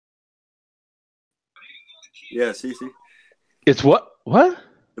Yeah, see. It's what? What?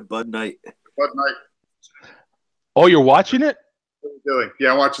 The Bud Night. Bud Night. Oh, you're watching it? What are you doing?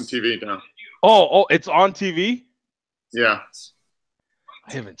 Yeah, I'm watching TV now. Oh, it's on TV? Yeah.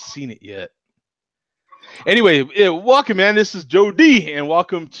 I haven't seen it yet. Anyway, welcome, man. This is Joe D, and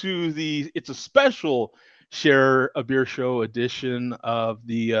welcome to it's a special Share a Beer Show edition of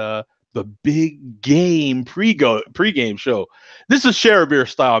the big game pregame show. This is Share a Beer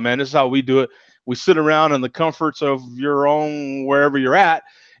style, man. This is how we do it. We sit around in the comforts of your own, wherever you're at,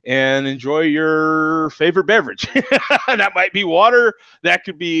 and enjoy your favorite beverage. That might be water. That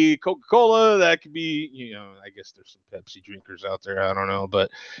could be Coca-Cola. That could be, I guess there's some Pepsi drinkers out there. I don't know.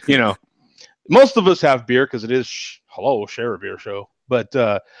 But, most of us have beer because it is, Share a Beer Show. But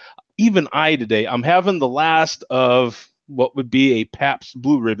even today, I'm having the last of what would be a Pabst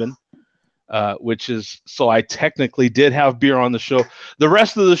Blue Ribbon, which is, so I technically did have beer on the show. The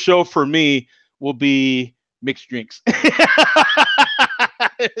rest of the show for me will be mixed drinks.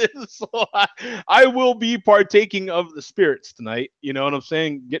 So I will be partaking of the spirits tonight. You know what I'm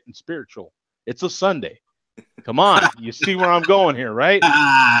saying? Getting spiritual. It's a Sunday. Come on. You see where I'm going here, right?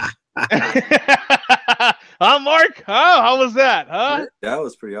 Huh, Mark? How was that? Huh? That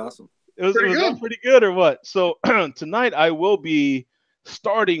was pretty awesome. It was pretty good or what? So tonight I will be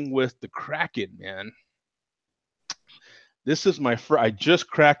starting with the Kraken, man. This is my I just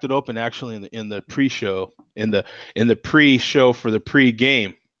cracked it open actually in the pre-show, in the pre-show for the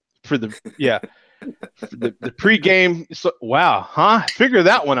pre-game, for the the pre-game. So wow, huh? Figure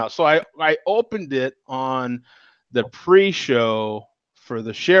that one out. So I opened it on the pre-show for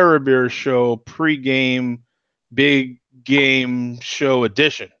the Share a Beer Show pre-game big game show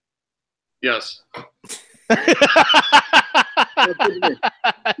edition. Yes.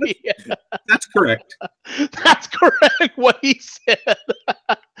 Yeah. That's correct. That's correct what he said.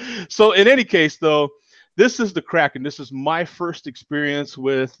 So in any case, though, this is the Kraken. This is my first experience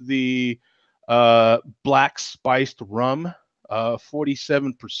with the black spiced rum,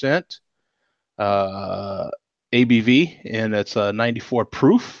 47% ABV, and it's 94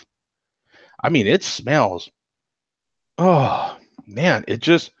 proof. I mean, it smells. Oh man, it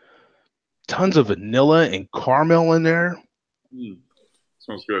just tons of vanilla and caramel in there.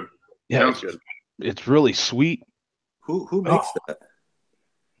 Smells good. Yeah, sounds good. It's really sweet. Who makes that?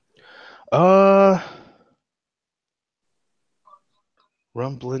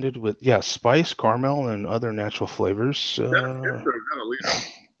 Rum blended with spice, caramel, and other natural flavors.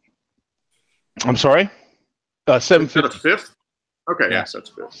 I'm sorry. 750. Is that a fifth? Okay, Yeah. yes, that's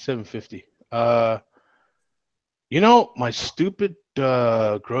fifth. 750. My stupid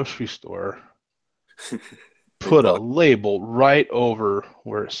grocery store put a label right over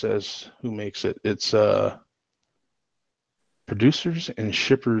where it says who makes it. It's producers and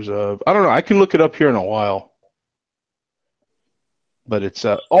shippers of, I don't know, I can look it up here in a while. But it's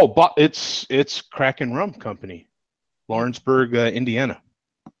it's Kraken Rum Company, Lawrenceburg, Indiana.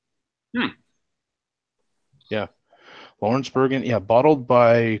 Yeah. Lawrenceburg, bottled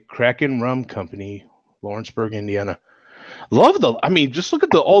by Kraken Rum Company, Lawrenceburg, Indiana. Just look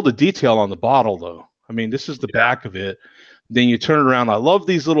at all the detail on the bottle, though. I mean, this is the back of it. Then you turn it around. I love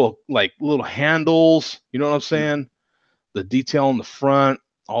these little handles. You know what I'm saying? The detail on the front,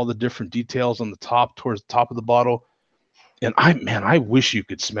 all the different details on the top, towards the top of the bottle. And I wish you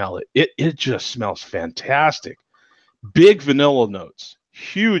could smell it. It just smells fantastic. Big vanilla notes,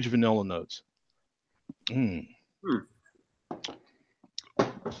 huge vanilla notes. Oh,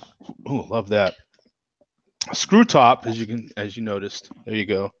 love that. Screw top, as you noticed. There you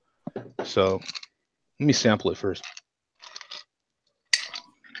go. So let me sample it first.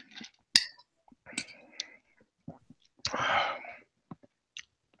 A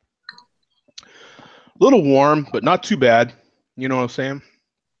little warm, but not too bad. You know what I'm saying?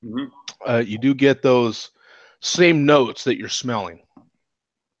 Mm-hmm. You do get those same notes that you're smelling.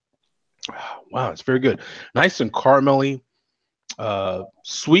 Wow, it's very good. Nice and caramelly.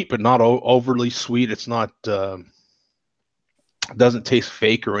 Sweet, but not overly sweet. It's not doesn't taste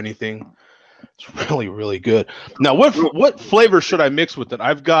fake or anything. It's really, really good. Now, what flavor should I mix with it?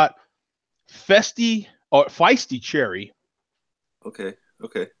 I've got feisty cherry. Okay.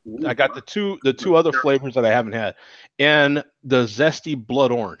 I got the two other flavors that I haven't had, and the zesty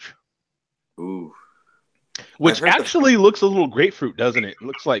blood orange. Ooh. Which actually looks a little grapefruit, doesn't it? It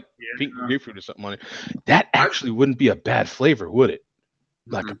looks like pink grapefruit or something on it. That actually wouldn't be a bad flavor, would it?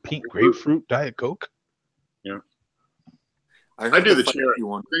 Like a pink grapefruit Diet Coke? Yeah. I do the cherry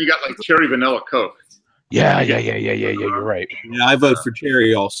one. Then you got like cherry vanilla Coke. Yeah. You're right. Yeah, I vote for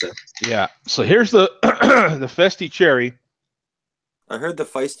cherry also. Yeah. So here's the the festy cherry. I heard the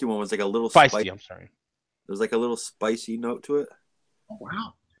feisty one was like a little feisty. spicy. I'm sorry. There's like a little spicy note to it. Oh,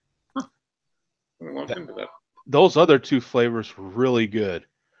 wow. Huh. I haven't looked into that. Those other two flavors were really good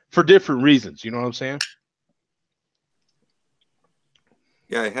for different reasons. You know what I'm saying?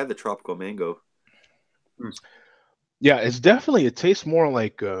 Yeah, I had the tropical mango. Yeah, it's definitely, it tastes more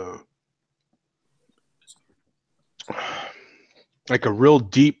like a real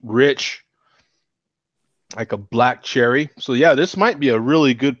deep, rich, like a black cherry. So yeah, this might be a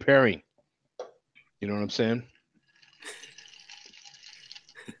really good pairing. You know what I'm saying?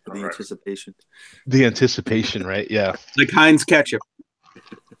 The anticipation. The anticipation, right? Yeah. Like Heinz ketchup.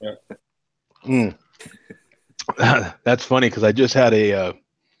 Yeah. Mm. That's funny because I just had a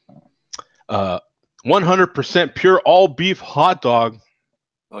 100% pure all beef hot dog.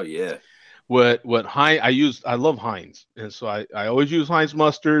 Oh yeah. What Heinz, I love Heinz, and so I always use Heinz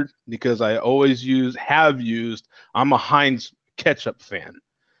mustard because I'm a Heinz ketchup fan,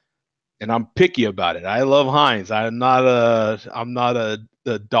 and I'm picky about it. I love Heinz. I'm not a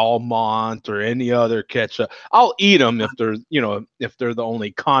Dalmont or any other ketchup. I'll eat them if they're the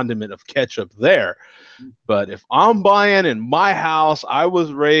only condiment of ketchup there. But if I'm buying in my house, I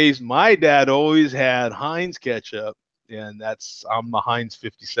was raised, my dad always had Heinz ketchup, and I'm the Heinz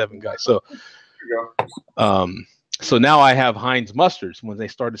 57 guy. So, so now I have Heinz mustards. When they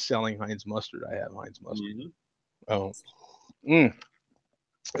started selling Heinz mustard, I have Heinz mustard.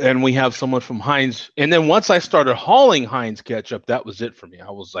 And we have someone from Heinz. And then once I started hauling Heinz ketchup, that was it for me. I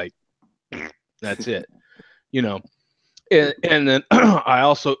was like, that's it, you know. And then I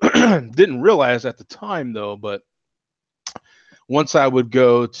also didn't realize at the time, though, but once I would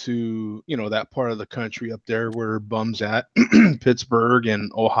go to, that part of the country up there where Bum's at, Pittsburgh and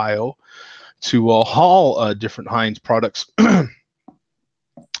Ohio, to haul different Heinz products, I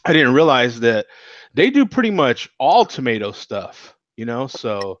didn't realize that they do pretty much all tomato stuff,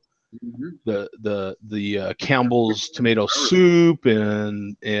 so the Campbell's tomato soup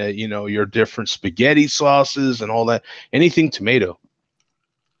and your different spaghetti sauces and all that, anything tomato.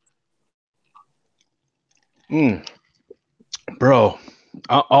 Bro,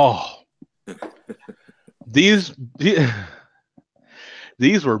 these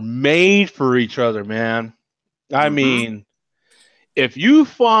were made for each other, man. I mean, if you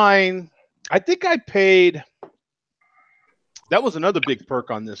find, I think I paid, that was another big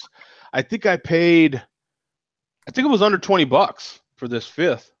perk on this. I think it was under $20 for this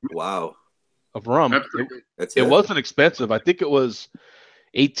fifth. Wow. Of rum. It wasn't expensive. I think it was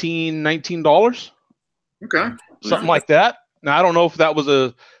 $18, $19. Okay. Something like that. Now, I don't know if that was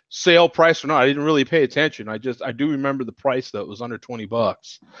a sale price or not. I didn't really pay attention. I do remember the price, though. It was under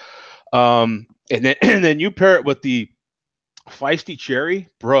 $20. And then you pair it with the feisty cherry,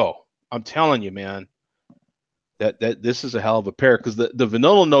 bro. I'm telling you, man, that this is a hell of a pair, because the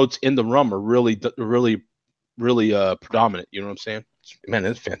vanilla notes in the rum are really predominant. You know what I'm saying? Man,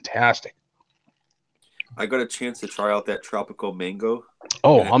 it's fantastic. I got a chance to try out that tropical mango.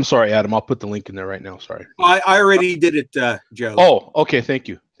 Oh, I'm sorry, Adam. I'll put the link in there right now. Sorry. I already did it, Joe. Oh, okay. Thank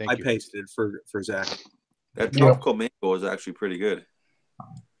you. I pasted it for Zach. That tropical mango is actually pretty good.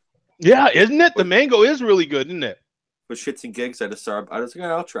 Yeah, isn't it? The mango is really good, isn't it? For shits and gigs, I was like,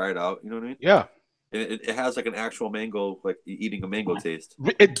 I'll try it out. You know what I mean? Yeah. It has like an actual mango, like eating a mango taste.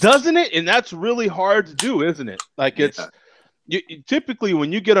 It doesn't it, and that's really hard to do, isn't it? Like you typically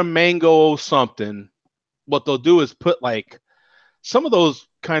when you get a mango something, what they'll do is put like some of those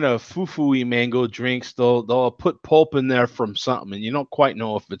kind of foo-foo-y mango drinks. They'll put pulp in there from something, and you don't quite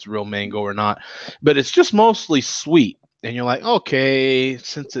know if it's real mango or not, but it's just mostly sweet. And you're like, okay,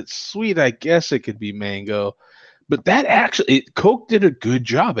 since it's sweet, I guess it could be mango. But that actually, Coke did a good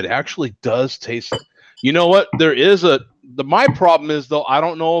job. It actually does taste. You know what? There is my problem is, though, I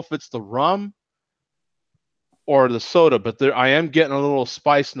don't know if it's the rum or the soda, but I am getting a little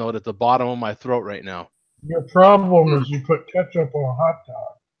spice note at the bottom of my throat right now. Your problem is you put ketchup on a hot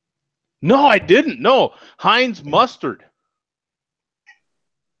dog. No, I didn't. No, Heinz mustard.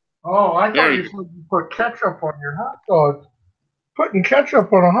 Oh, I thought you said you put ketchup on your hot dog. Putting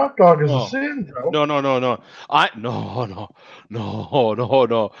ketchup on a hot dog is a sin, Joe. No. No. I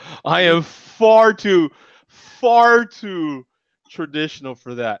am far too traditional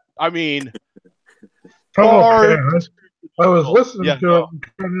for that. I mean, I was listening to it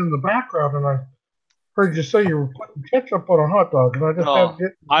in the background, and I heard you say you were putting ketchup on a hot dog, and I just had to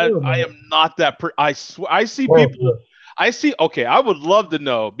get. I am not that. I swear, I see people. Okay, I would love to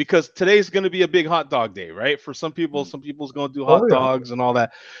know, because today's going to be a big hot dog day, right? For some people's going to do hot dogs and all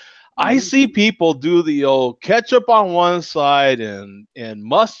that. I see people do the old ketchup on one side and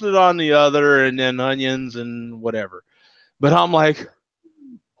mustard on the other, and then onions and whatever. But I'm like,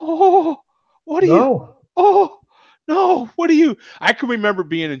 what are you? oh no, what are you? I can remember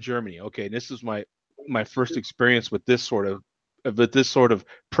being in Germany. Okay, this is my first experience with this sort of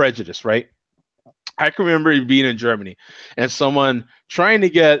prejudice, right? I can remember being in Germany and someone trying to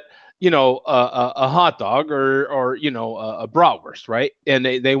get, a hot dog or a bratwurst, right? And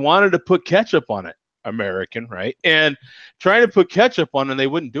they wanted to put ketchup on it, American, right? And trying to put ketchup on it, and they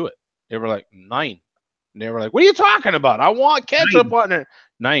wouldn't do it. They were like 9. And they were like, "What are you talking about? I want ketchup on it."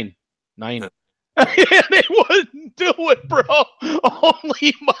 9. They wouldn't do it, bro.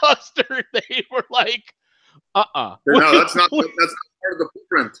 Only mustard. They were like, No, that's not part of the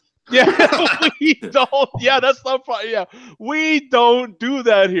blueprint. Yeah, we don't. Yeah, that's not part. Yeah, we don't do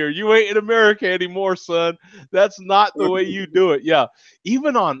that here. You ain't in America anymore, son. That's not the way you do it. Yeah,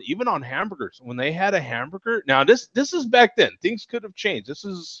 even on hamburgers, when they had a hamburger. Now this is back then. Things could have changed. This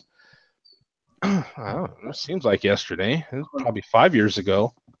is, I don't know, it seems like yesterday. It was probably 5 years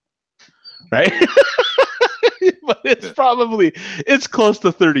ago, right? But it's close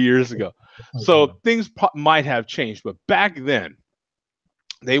to 30 years ago. So things might have changed, but back then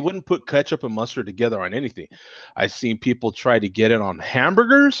they wouldn't put ketchup and mustard together on anything. I've seen people try to get it on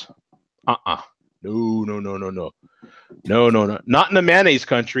hamburgers. No. Not in the mayonnaise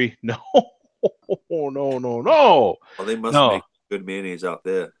country. No. Well, they must make good mayonnaise out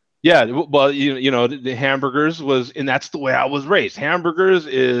there. Yeah, well, the hamburgers was, and that's the way I was raised. Hamburgers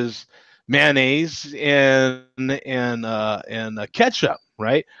is mayonnaise and ketchup,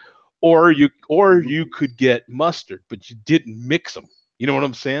 right? Or you could get mustard, but you didn't mix them. You know what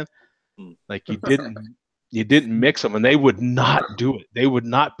I'm saying? Like you didn't mix them, and they would not do it. They would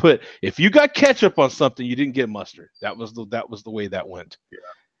not put, if you got ketchup on something, you didn't get mustard. That was the way that went.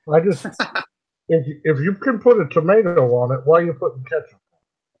 Yeah. I just if you can put a tomato on it, why are you putting ketchup?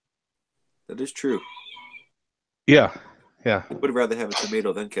 That is true. Yeah. I would rather have a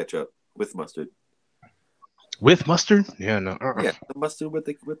tomato than ketchup with mustard. With mustard? Yeah, no. Yeah, the mustard with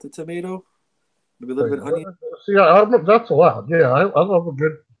the tomato. Maybe a little bit of onion. See, that's allowed. Yeah, I love a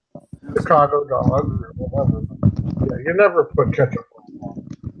good Chicago dog or whatever. Yeah, you never put ketchup on.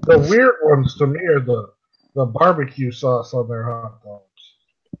 The weird ones to me are the barbecue sauce on their hot dogs.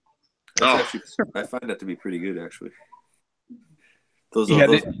 Actually, I find that to be pretty good, actually. Those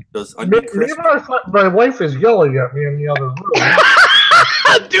onion crisps. My wife is yelling at me in the other room.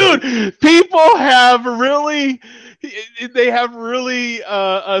 Dude, people have really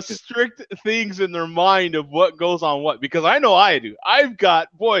strict things in their mind of what goes on what, because I know I do.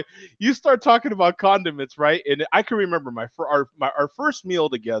 You start talking about condiments, right? And I can remember our first meal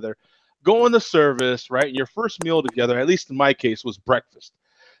together, going to service, right? And your first meal together, at least in my case, was breakfast.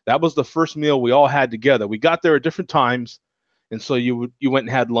 That was the first meal we all had together. We got there at different times, and so you went and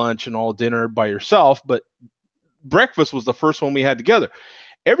had lunch and all dinner by yourself, but breakfast was the first one we had together.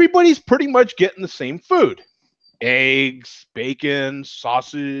 Everybody's pretty much getting the same food: eggs, bacon,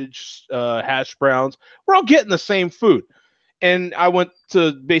 sausage, hash browns. We're all getting the same food. And I went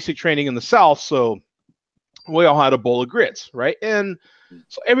to basic training in the South, so we all had a bowl of grits, right? And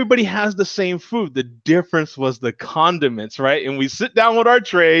so everybody has the same food. The difference was the condiments, right? And we sit down with our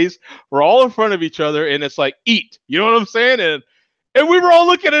trays, we're all in front of each other, and it's like, eat. You know what I'm saying? And we were all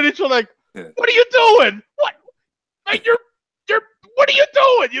looking at each other like, what are you doing? What? Like, what are you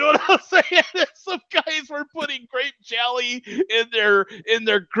doing? You know what I'm saying? Some guys were putting grape jelly in their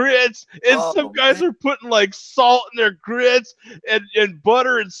grits, and some guys are putting like salt in their grits and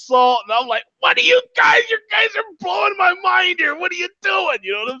butter and salt. And I'm like, what are you guys? You guys are blowing my mind here. What are you doing?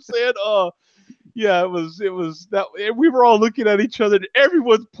 You know what I'm saying? Oh, yeah, it was that. And we were all looking at each other, and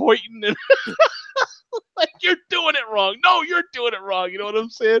everyone's pointing and like, you're doing it wrong. No, you're doing it wrong. You know what I'm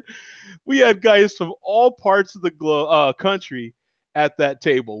saying? We had guys from all parts of the country at that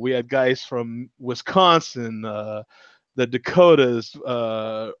table. We had guys from Wisconsin, the Dakotas,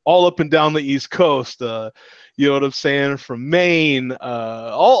 all up and down the East Coast. You know what I'm saying? From Maine,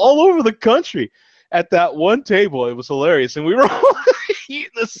 all over the country at that one table. It was hilarious, and we were all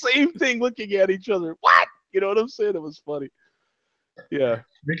eating the same thing, looking at each other. What? You know what I'm saying? It was funny. Yeah.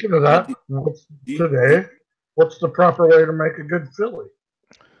 Speaking of that, what's the proper way to make a good Philly?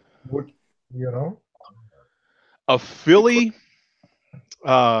 A Philly.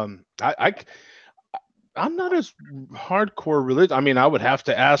 I'm not as hardcore religious. I mean, I would have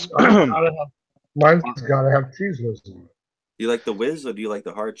to ask. Mine's got to have cheese whiz in it. Do you like the whiz or do you like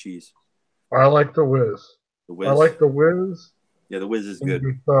the hard cheese? I like the whiz. I like the whiz. Yeah, the whiz is good.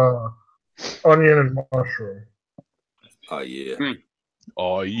 With onion and mushroom. Oh yeah.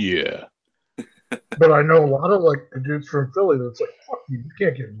 Oh yeah. But I know a lot of like the dudes from Philly that's like, fuck you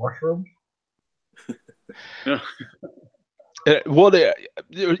can't get mushrooms. Well,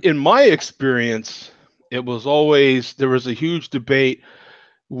 in my experience, it was always, there was a huge debate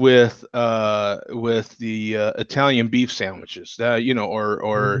with the Italian beef sandwiches, or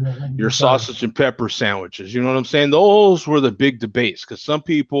your sausage and pepper sandwiches. You know what I'm saying? Those were the big debates, because some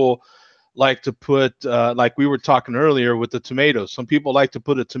people like to put, like we were talking earlier with the tomatoes. Some people like to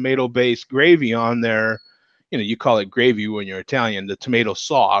put a tomato-based gravy on there. You call it gravy when you're Italian, the tomato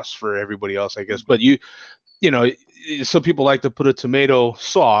sauce for everybody else, I guess. But some people like to put a tomato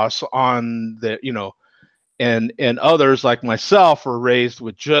sauce on the, and others like myself are raised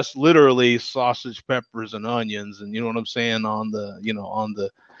with just literally sausage, peppers, and onions, and you know what I'm saying, and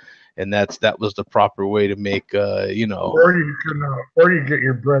that was the proper way to make, Or you get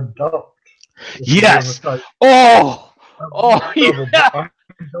your bread dumped. Yes. Oh, yeah.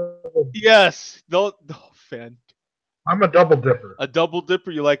 Yes. No, fan. I'm a double dipper. A double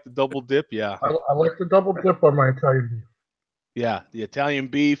dipper? You like the double dip? Yeah. I like the double dip on my Italian beef. Yeah, the Italian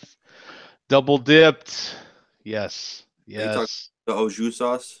beef, double dipped. Yes. Yes. The au jus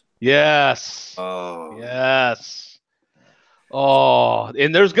sauce? Yes. Oh. Yes. Oh,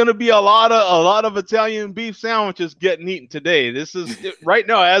 and there's going to be a lot of Italian beef sandwiches getting eaten today. This is right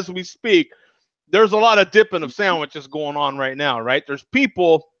now as we speak. There's a lot of dipping of sandwiches going on right now, right? There's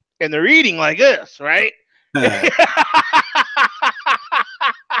people and they're eating like this, right? And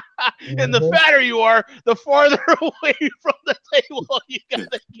the fatter you are, the farther away from the table you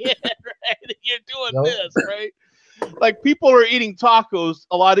gotta get, right? You're doing this, right? Like people are eating tacos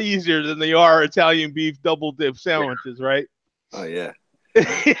a lot easier than they are Italian beef double dip sandwiches, right? Oh yeah.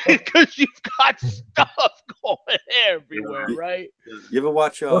 Because you've got stuff going everywhere, right? You ever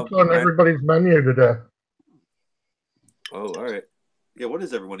watch? What's on everybody's menu today? Oh, all right. Yeah, what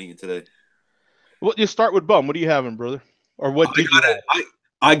is everyone eating today? Well, you start with Bum. What are you having, brother? Or what did you have?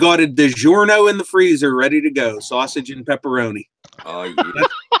 I got a DiGiorno in the freezer, ready to go. Sausage and pepperoni. Oh yeah.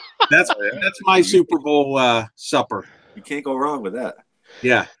 That's my Super Bowl supper. You can't go wrong with that.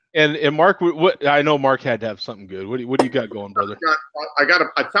 Yeah. And Mark, what I know Mark had to have something good. What do you got going, brother?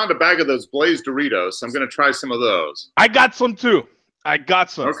 I found a bag of those glazed Doritos, so I'm going to try some of those. I got some too. I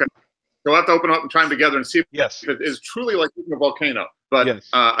got some. Okay. So we'll have to open up and try them together and see if it is truly like eating a volcano. But yes.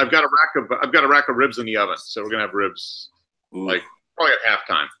 I've got a rack of ribs in the oven, so we're gonna have ribs like probably at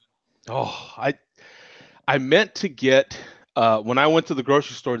halftime. Oh, I meant to get when I went to the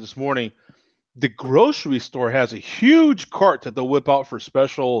grocery store this morning. The grocery store has a huge cart that they'll whip out for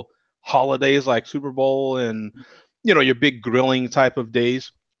special holidays like Super Bowl and your big grilling type of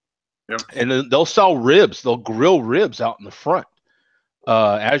days. Yep. And then they'll sell ribs. They'll grill ribs out in the front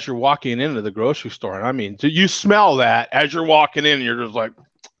as you're walking into the grocery store. And I mean, you smell that as you're walking in, and you're just like,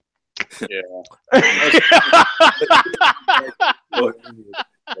 yeah.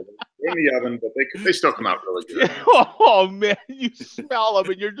 In the oven, but they still come out really good. Oh man, you smell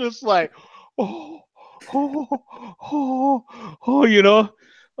them, and you're just like, oh,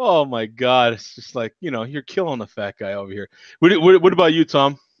 oh my God. It's just like, you're killing the fat guy over here. What about you,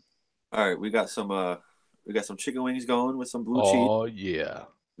 Tom? All right, we got some chicken wings going with some blue cheese. Oh yeah.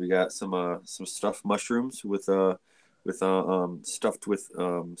 We got some stuffed mushrooms with stuffed with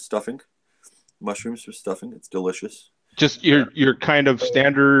stuffing. Mushrooms with stuffing. It's delicious. Just your kind of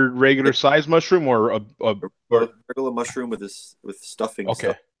standard regular size mushroom, or a regular mushroom with stuffing. Okay.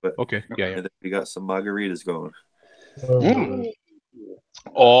 Stuff, but, okay. Yeah. And then we got some margaritas going.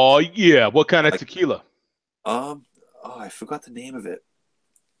 Oh yeah. What kind of tequila? I forgot the name of it.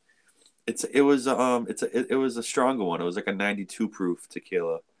 It was a stronger one. It was like a 92 proof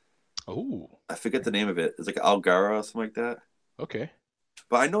tequila. Oh. I forget the name of it. It's like Algara or something like that. Okay.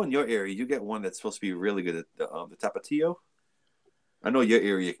 But I know in your area you get one that's supposed to be really good at the Tapatio. I know your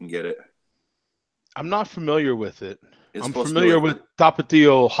area you can get it. I'm not familiar with it. I'm supposed familiar with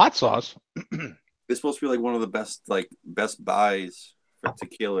Tapatio hot sauce. It's supposed to be like one of the best buys for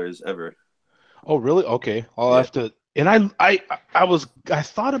tequilas ever. Oh really? Okay. I'll have to. And I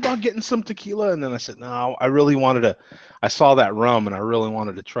thought about getting some tequila, and then I said no. I saw that rum, and I really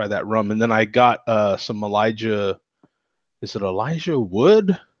wanted to try that rum, and then I got some Elijah. Is it Elijah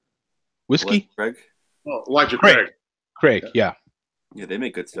Wood whiskey? Craig? Oh, Elijah Craig. Craig, yeah. Yeah, they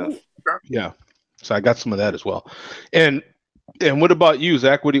make good stuff. Yeah. So I got some of that as well. And what about you,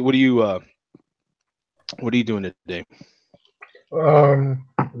 Zach? What are you doing today? Me and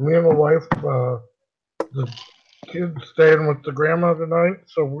my wife, the kids staying with the grandma tonight,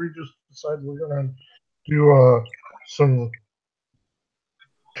 so we just decided we're gonna do some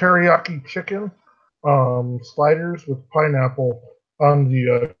teriyaki chicken. Sliders with pineapple on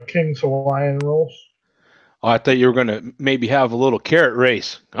the King's Hawaiian rolls. Oh, I thought you were going to maybe have a little carrot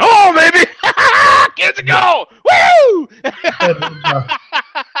race. Oh, baby! Kids go! Woo!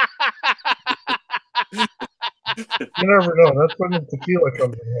 You never know. That's when the tequila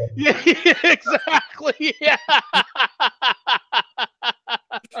comes in handy. Yeah, exactly. Yeah.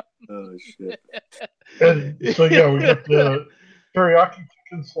 Oh shit. And so yeah, we got the teriyaki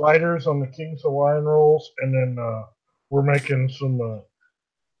chicken sliders on the King's Hawaiian rolls, and then we're making some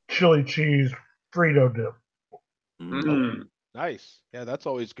chili cheese Frito dip. Mm. Nice. Yeah, that's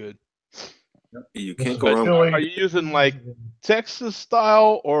always good. You This can't is go wrong. chili Are you using like cheese. Texas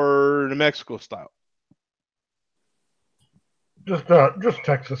style or New Mexico style? just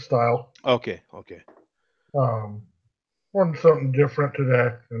Texas style. Okay. Wanted something different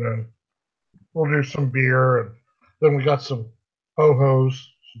today, and then we'll do some beer, and then we got some ho-hos,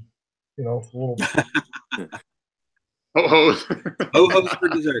 a little. Ho-hos. Ho-hos for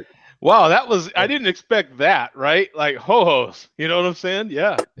dessert. Wow, I didn't expect that, right? Like ho-hos. You know what I'm saying?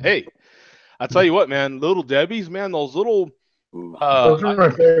 Yeah. Hey, I tell you what, man, Little Debbie's, man, those little Ooh. Those are my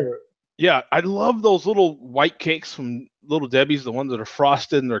favorite. yeah, I love those little white cakes from Little Debbie's, the ones that are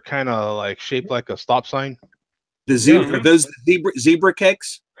frosted and they're kind of like shaped like a stop sign. The zebra, Mhm. those zebra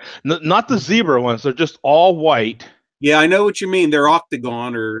cakes. Not the zebra ones, they're just all white. Yeah, I know what you mean. They're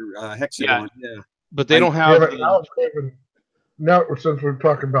octagon or hexagon. Yeah. But they don't Yeah, have but now I'm craving. Now, since we're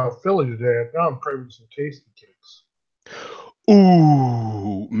talking about Philly today, now I'm craving some tasty cakes.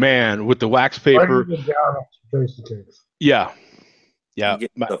 Ooh, man, with the wax I paper. need to get down on some tasty cakes. Yeah. You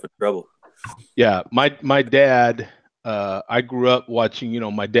get yourself in trouble. Yeah, my dad. I grew up watching,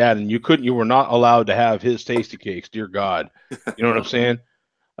 my dad, and you were not allowed to have his tasty cakes. Dear God, you know what I'm saying?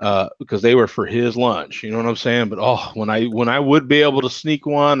 Because they were for his lunch. You know what I'm saying? But when I would be able to sneak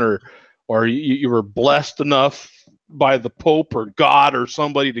one, or you were blessed enough by the Pope or God or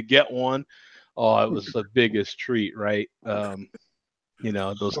somebody to get one, it was the biggest treat, right?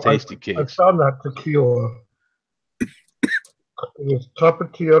 Those tasty I cakes. found that tequila. It was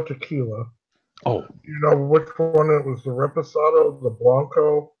Tapatio tequila. Oh, Do you know which one it was? The Reposado, the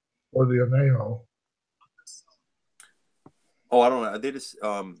Blanco, or the Anejo? Oh, I don't know. They just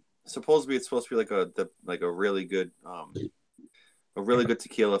supposedly it's supposed to be like a really good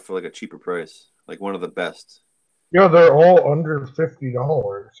tequila for like a cheaper price, like one of the best. Yeah, they're all under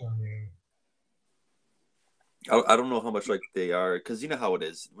 $50. I mean, I don't know how much like they are, because you know how it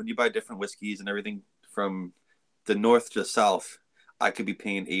is when you buy different whiskeys and everything from the north to south. I could be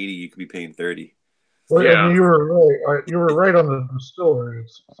paying 80, you could be paying 30. well, Yeah. and you were right. You were right on the distillery.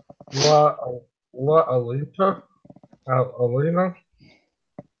 It's La Alita, Alina.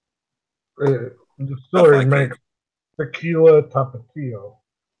 The distillery makes tequila Tapatio.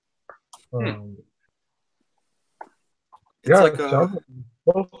 It's like it sounds like it's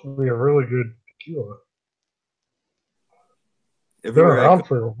supposed to be a really good tequila. Been around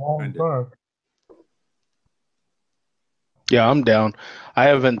for a long time. yeah, I'm down. I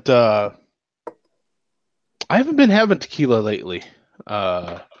haven't been having tequila lately.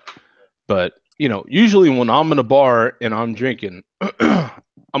 But usually when I'm in a bar and I'm drinking, I'm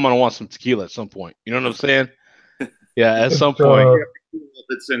gonna want some tequila at some point. You know what I'm saying? Yeah, at some point. If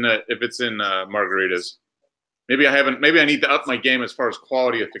it's in margaritas. Maybe I need to up my game as far as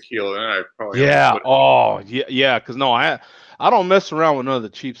quality of tequila. And I probably Yeah. Oh, yeah. Because no, I don't mess around with none of the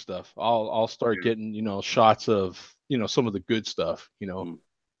cheap stuff. I'll start getting shots of some of the good stuff. Yeah.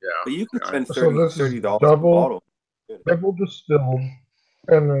 But you can spend So this is $30 per bottle. double distilled,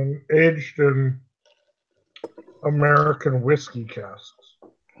 and then aged in American whiskey casks.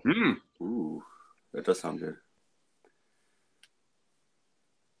 Mm. Ooh, that does sound good.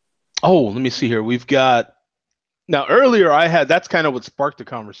 Oh, let me see here. We've got now earlier. That's kind of what sparked the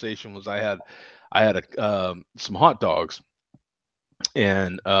conversation. Was I had some hot dogs,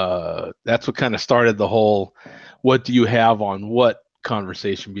 and that's what kind of started the whole "what do you have on what"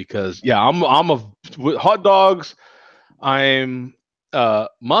 conversation. Because yeah, with hot dogs. I'm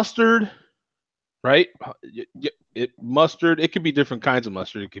mustard, right? Mustard. It could be different kinds of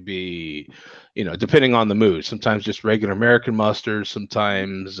mustard. It could be, depending on the mood. Sometimes just regular American mustard.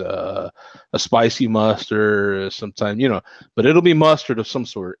 Sometimes a spicy mustard. Sometimes, but it'll be mustard of some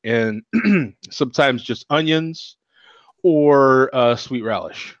sort. And sometimes just onions or sweet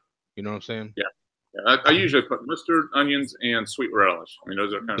relish. You know what I'm saying? Yeah. I usually put mustard, onions, and sweet relish. I mean,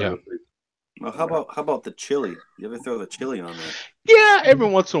 those are kind of the three. Well, how about the chili? You ever throw the chili on there? Yeah, every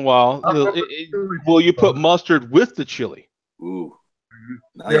once in a while. Will you put mustard with the chili? Ooh.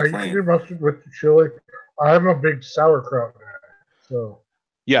 Now Yeah, you're you can playing. do mustard with the chili. I'm a big sauerkraut guy, so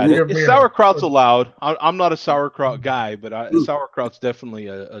Yeah, sauerkraut's allowed. I'm not a sauerkraut guy, but sauerkraut's definitely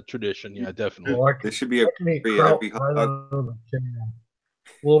a tradition. Yeah, definitely. well, There should be a kraut every hot right dog. out of the can.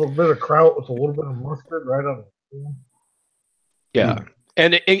 A little bit of kraut with a little bit of mustard right on the can. Yeah,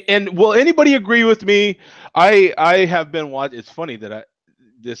 And will anybody agree with me? I have been watching. It's funny that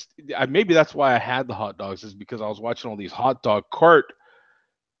maybe that's why I had the hot dogs, is because I was watching all these hot dog cart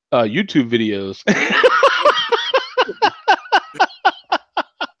YouTube videos.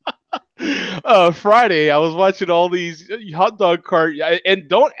 Friday, I was watching all these hot dog cart, and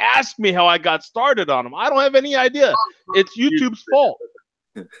don't ask me how I got started on them. I don't have any idea. It's YouTube's fault.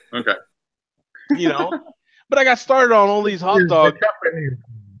 Okay. You know, but I got started on all these hot dogs.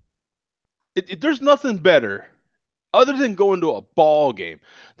 There's nothing better, other than going to a ball game.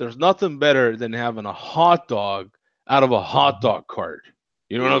 There's nothing better than having a hot dog out of a hot dog cart.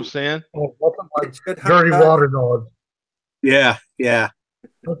 You know what I'm saying? Oh, nothing like dirty water dog. Yeah, yeah.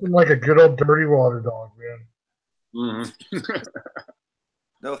 Nothing like a good old dirty water dog, man. Mm-hmm.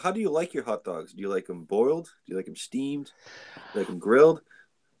 Now, how do you like your hot dogs? Do you like them boiled? Do you like them steamed? Do you like them grilled?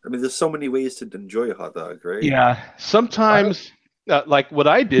 I mean, there's so many ways to enjoy a hot dog, right? Yeah. Sometimes, like what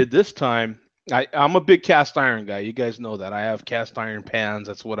I did this time, I'm a big cast iron guy. You guys know that. I have cast iron pans.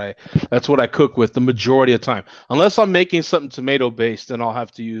 That's what I cook with the majority of the time. Unless I'm making something tomato based, then I'll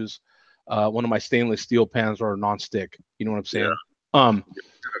have to use one of my stainless steel pans or a nonstick. You know what I'm saying? Yeah.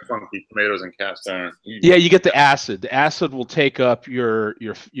 Funky tomatoes and cast iron. Yeah, you get the acid. The acid will take up your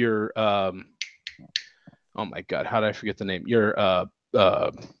oh my God, how did I forget the name? Your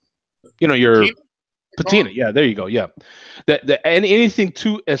your patina. Yeah, there you go. Yeah. And anything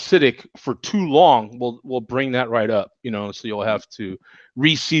too acidic for too long will bring that right up, so you'll have to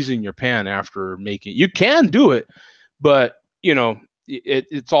re-season your pan after making. You can do it, but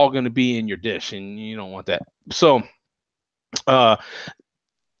it's all going to be in your dish, and you don't want that. So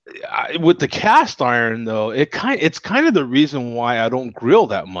with the cast iron though, it's kind of the reason why I don't grill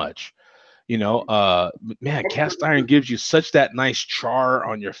that much. Man, cast iron gives you such that nice char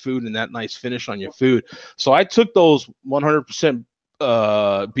on your food and that nice finish on your food. So I took those 100%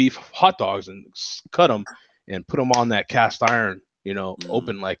 beef hot dogs and cut them and put them on that cast iron,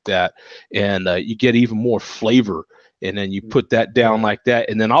 open like that, and you get even more flavor. And then you put that down like that,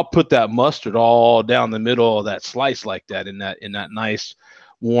 and then I'll put that mustard all down the middle of that slice like that in that nice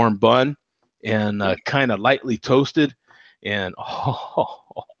warm bun, and kind of lightly toasted, and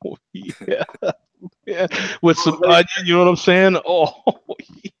yeah, with some onion. You know what I'm saying? Oh,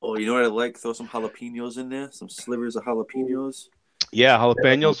 you know what I like? Throw some jalapenos in there, some slivers of jalapenos. Yeah,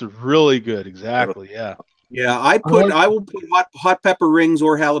 jalapenos are really good. Exactly. Yeah. Yeah, I will put hot pepper rings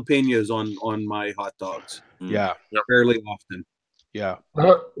or jalapenos on my hot dogs. Yeah, fairly often. Yeah,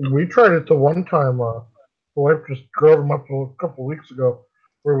 we tried it the one time. The wife just grilled them up a couple weeks ago,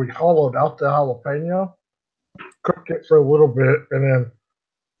 where we hollowed out the jalapeno, cooked it for a little bit, and then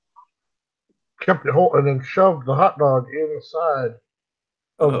kept it whole, and then shoved the hot dog inside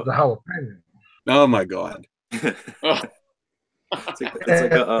of the jalapeno. Oh my God! It's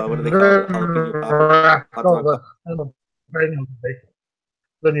like a, what do they call it? Jalapeno bacon.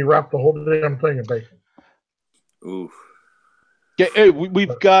 Then you wrap the whole damn thing in bacon. Ooh. Yeah, hey,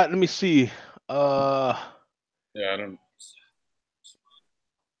 we've got. Let me see. Yeah, I don't.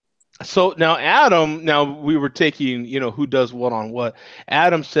 So now Adam. Now we were taking. Who does what on what.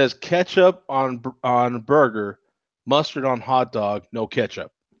 Adam says ketchup on burger, mustard on hot dog, no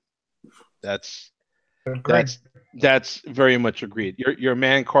ketchup. That's very much agreed. Your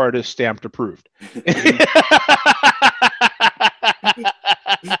man card is stamped approved.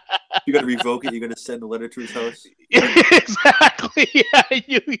 You're gonna revoke it. You're gonna send a letter to his house. Exactly. Yeah,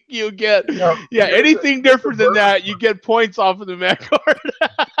 you get anything different than that, you get points off of the man card.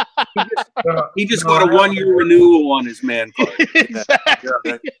 He just got a 1-year renewal on his man card.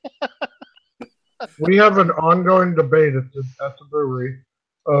 Exactly. We have an ongoing debate at the brewery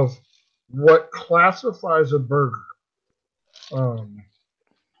of what classifies a burger,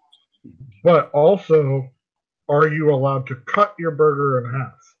 but also, are you allowed to cut your burger in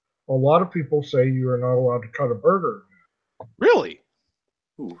half? A lot of people say you are not allowed to cut a burger. Really?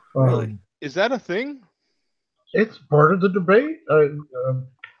 Ooh, really? Is that a thing? It's part of the debate.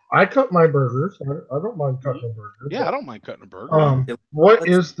 I cut my burgers. I don't mind cutting a burger. Yeah, I don't mind cutting a burger. What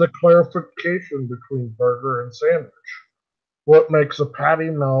is the clarification between burger and sandwich? What makes a patty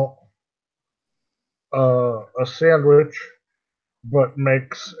melt a sandwich, but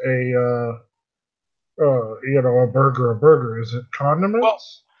makes a burger a burger? Is it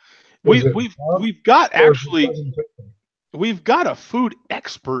condiments? Well, we've got a food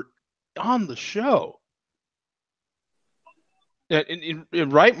expert on the show.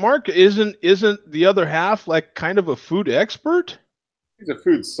 Right, Mark? Isn't the other half like kind of a food expert? He's a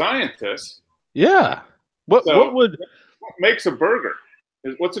food scientist. Yeah. What makes a burger?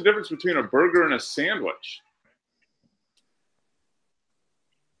 What's the difference between a burger and a sandwich?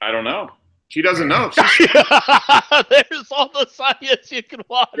 I don't know. She doesn't know. There's all the science you can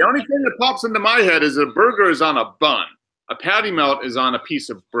watch. The only thing that pops into my head is a burger is on a bun. A patty melt is on a piece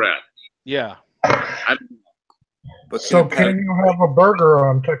of bread. Yeah. But So can you have a burger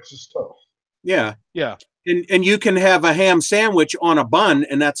on Texas toast? Yeah. Yeah. And you can have a ham sandwich on a bun,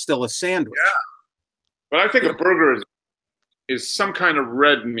 and that's still a sandwich. Yeah. But I think a burger is some kind of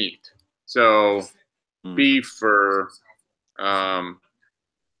red meat. So beef or, lamb,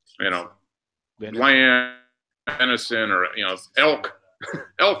 venison, or, elk.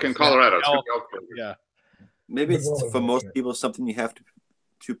 Elk in Colorado. It's Elk. elk burger. Yeah. maybe it's for most people something you have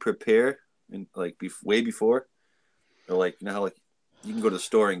to prepare and like way before, or like how like you can go to the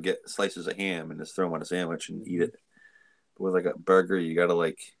store and get slices of ham and just throw them on a sandwich and eat it. But with like a burger, you gotta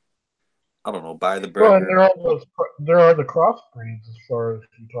like, I don't know, buy the burger. Well, and there are the crossbreeds as far as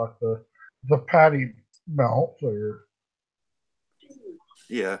you talk the patty melt or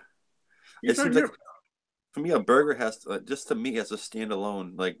Yeah, it seems like for me a burger has to just to me has to stand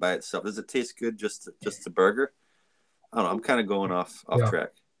alone like by itself. Does it taste good just the burger? I don't know. I'm kind of going off track.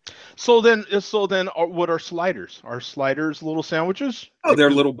 So then, what are sliders? Are sliders little sandwiches? Oh,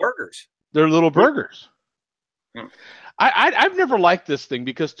 they're little burgers. They're little burgers. Hmm. I've never liked this thing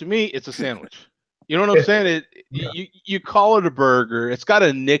because to me it's a sandwich. You know what I'm saying? You call it a burger. It's got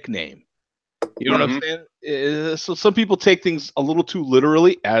a nickname. You know what I'm saying? So some people take things a little too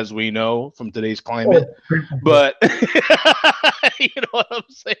literally, as we know from today's climate. But you know what I'm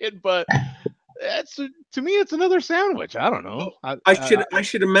saying? But to me, it's another sandwich. I don't know. I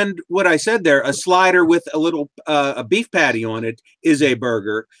should amend what I said there. A slider with a little a beef patty on it is a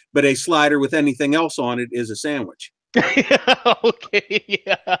burger, but a slider with anything else on it is a sandwich. Okay,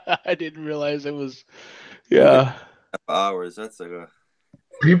 yeah, I didn't realize it was. Yeah, hours. That's like a.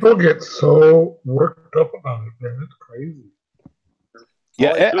 People get so worked up about it, man. It's crazy.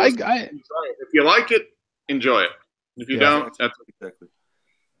 Yeah, if you like it, enjoy it. If you don't, that's exactly.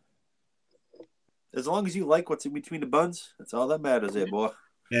 As long as you like what's in between the buns, that's all that matters, there, boy.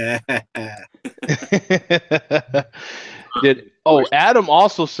 Adam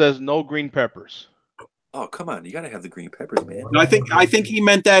also says no green peppers. Oh, come on! You gotta have the green peppers, man. No, I think he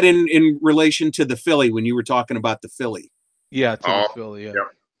meant that in relation to the Philly when you were talking about the Philly. Yeah, the Philly. Yeah.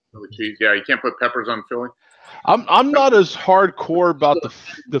 Cheese. Yeah, you can't put peppers on Philly. I'm not as hardcore about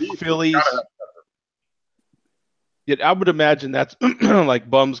the Phillies. Yet I would imagine that's like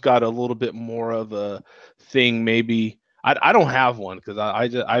Bum's got a little bit more of a thing. Maybe I don't have one because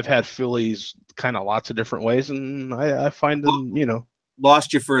I've had Phillies kind of lots of different ways, and I find them,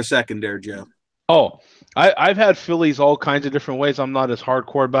 Lost you for a second there, Joe. Oh, I've had Phillies all kinds of different ways. I'm not as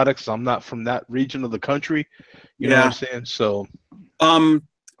hardcore about it because I'm not from that region of the country. You know what I'm saying? So,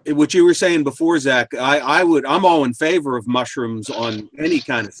 what you were saying before, Zach, I'm all in favor of mushrooms on any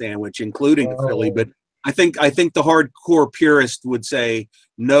kind of sandwich, including a Philly. But I think the hardcore purist would say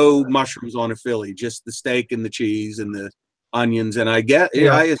no mushrooms on a Philly, just the steak and the cheese and the onions, and I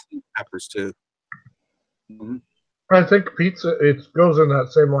assume peppers too. Mm-hmm. I think pizza, it goes in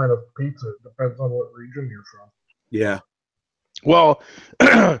that same line of pizza. It depends on what region you're from. Yeah. Well,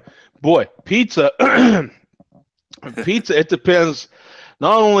 boy, pizza, it depends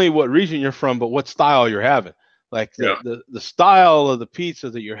not only what region you're from, but what style you're having. Like the style of the pizza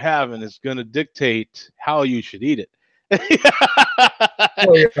that you're having is going to dictate how you should eat it.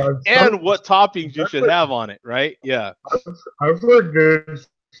 And what toppings you should have on it, right? Yeah. I've heard good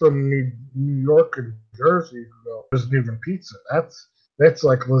from New York and Jersey who isn't even pizza. That's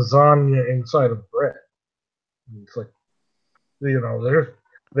like lasagna inside of bread. It's like, they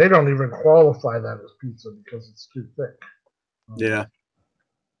don't even qualify that as pizza because it's too thick. Yeah.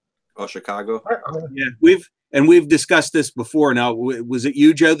 Oh, Chicago. Yeah, we've discussed this before. Now, was it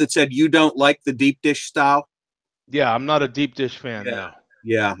you, Joe, that said you don't like the deep dish style? Yeah, I'm not a deep dish fan now.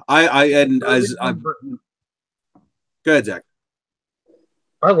 Yeah, go ahead, Zach.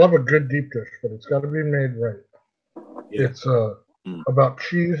 I love a good deep dish, but it's got to be made right. Yeah. It's about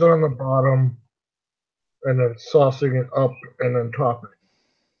cheese on the bottom, and then saucing it up, and then topping.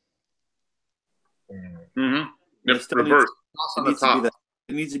 Mm-hmm. It's reverse.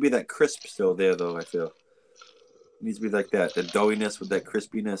 It needs to be that crisp still there, though. I feel it needs to be like that, the doughiness with that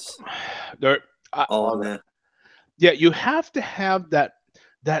crispiness. All in there. Yeah, you have to have that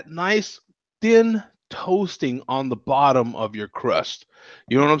nice thin toasting on the bottom of your crust.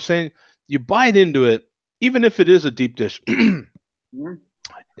 You know what I'm saying? You bite into it, even if it is a deep dish. And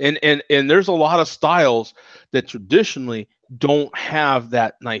there's a lot of styles that traditionally don't have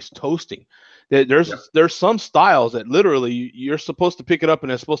that nice toasting. There's some styles that literally you're supposed to pick it up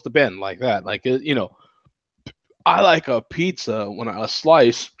and it's supposed to bend like that. Like I like a pizza when a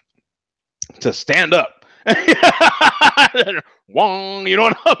slice to stand up. Wong, you know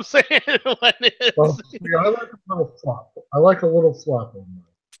what I'm saying? Well, see, I like a little flop. I like a little flop on mine.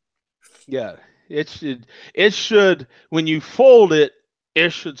 Yeah, it should when you fold it,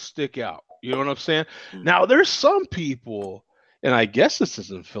 it should stick out. You know what I'm saying? Now there's some people, and I guess this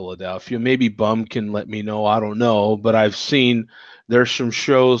is in Philadelphia. Maybe Bum can let me know. I don't know, but I've seen there's some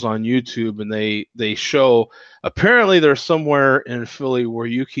shows on YouTube, and they show apparently there's somewhere in Philly where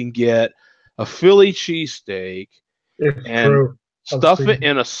you can get a Philly cheesesteak It's and true. stuff it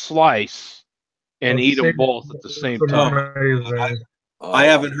in a slice and I've eat them seen both it. at the same It's time. amazing. I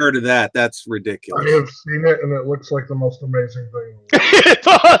haven't heard of that. That's I ridiculous. have seen it, and it looks like the most amazing thing. It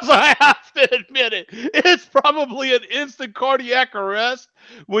does. I have to admit it. It's probably an instant cardiac arrest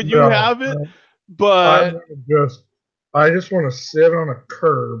when you have it, but I just want to sit on a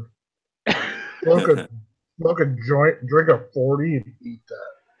curb, smoke a joint, drink a 40, and eat that.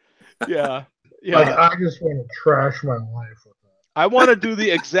 yeah. Like, I just want to trash my life with that. I want to do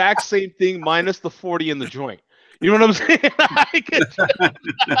the exact same thing minus the 40 in the joint. You know what I'm saying?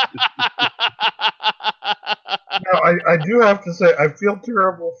 Now, I do have to say, I feel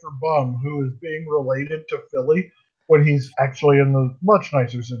terrible for Bum, who is being related to Philly when he's actually in the much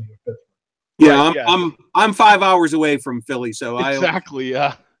nicer city of Pittsburgh. Yeah, Right, I'm 5 hours away from Philly, so exactly.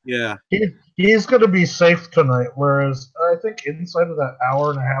 yeah. He's going to be safe tonight, whereas I think inside of that hour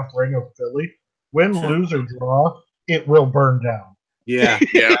and a half ring of Philly, win, lose, or draw, it will burn down. Yeah.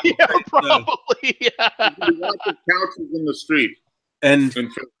 Yeah. Probably. Yeah. Lots of couches in the street. And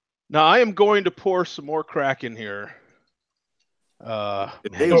Now I am going to pour some more crack in here.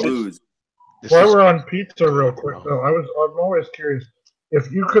 If they lose, While we're on pizza, real quick, though, I'm always curious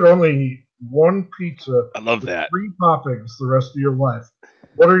if you could only eat one pizza. I love that. 3 toppings the rest of your life.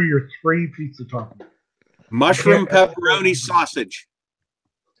 What are your 3 pizza toppings? mushroom pepperoni sausage.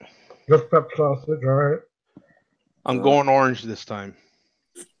 Just pep sausage, all right. I'm going orange this time.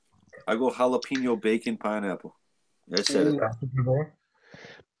 I go jalapeno bacon pineapple. I said it. That's a good one.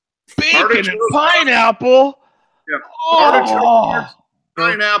 Bacon and pineapple. Yeah. Oh.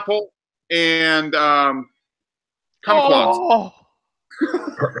 Pineapple and kumquats. Oh.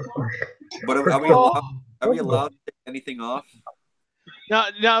 But are we allowed to take anything off?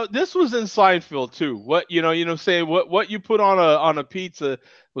 Now this was in Seinfeld too. What saying what you put on a pizza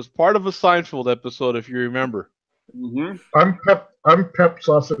was part of a Seinfeld episode, if you remember. Mm-hmm. I'm pep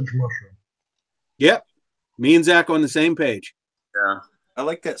sausage mushroom. Yep. Me and Zach on the same page. Yeah. I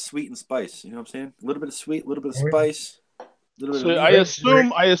like that sweet and spice. You know what I'm saying? A little bit of sweet, a little bit of spice. So I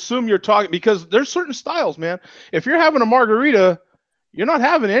assume you're talking because there's certain styles, man. If you're having a margarita, you're not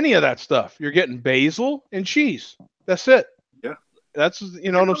having any of that stuff. You're getting basil and cheese. That's it. Yeah. That's what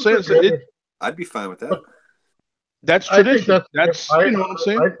I'm saying. So I'd be fine with that. That's tradition. That's you know what I'm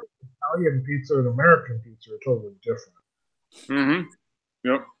saying. I think Italian pizza and American pizza are totally different. Mm-hmm.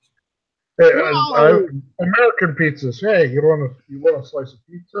 Yep. American pizzas. Hey, you want a slice of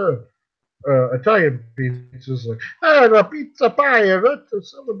pizza? Italian pizzas like the pizza pie. That's to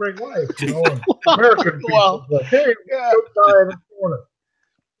celebrate life. American pizzas like hey, don't die in the corner.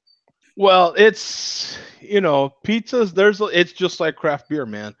 Well, it's pizzas. It's just like craft beer,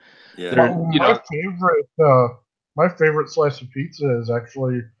 man. Yeah. My favorite slice of pizza is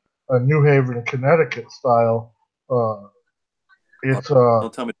actually a New Haven, Connecticut style. It's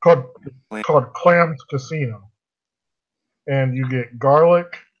called Clams Casino, and you get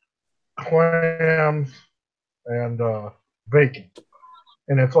garlic, clams, and bacon,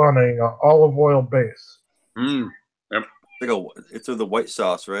 and it's on a olive oil base. Yep. It's with the white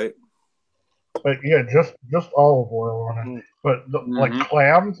sauce, right? But yeah, just olive oil on it. But like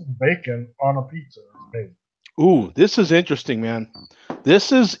clams and bacon on a pizza is amazing. Ooh, this is interesting, man.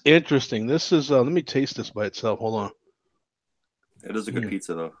 This is interesting. This is let me taste this by itself. Hold on. It is a good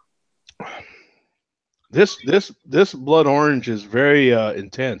pizza, though. This blood orange is very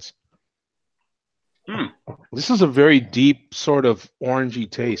intense. This is a very deep sort of orangey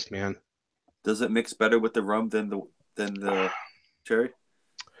taste, man. Does it mix better with the rum than the cherry?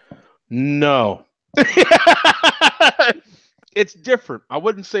 No. It's different. I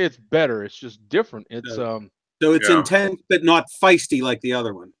wouldn't say it's better. It's just different. It's so it's intense but not feisty like the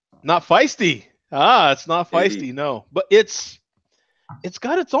other one. Not feisty. It's not feisty, no. But it's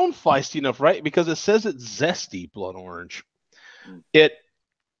got its own feisty enough, right? Because it says it's zesty blood orange. The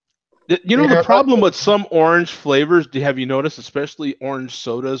problem with some orange flavors, have you noticed, especially orange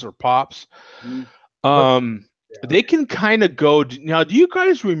sodas or pops? They can kind of go now. Do you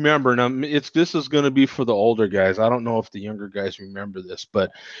guys remember? Now, this is going to be for the older guys. I don't know if the younger guys remember this,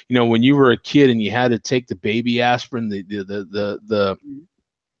 but when you were a kid and you had to take the baby aspirin, the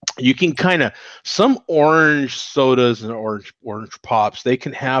you can kind of some orange sodas and orange pops. They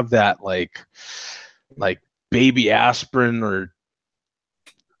can have that like baby aspirin or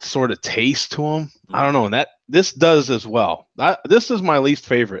sort of taste to them. I don't know, and this does as well. This is my least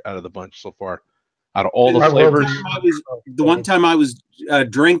favorite out of the bunch so far. Out of all the flavors, the one time I was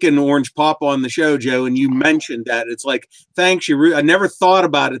drinking orange pop on the show, Joe, and you mentioned that, it's like, thanks. I never thought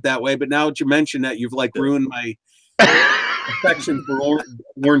about it that way, but now that you mentioned that, you've like ruined my affection for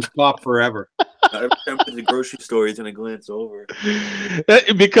orange pop forever. Every time I'm in the grocery store, he's gonna glance over.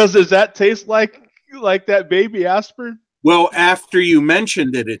 Because does that taste like that baby aspirin? Well, after you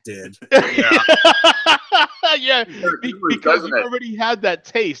mentioned it, it did. Yeah, because you already had that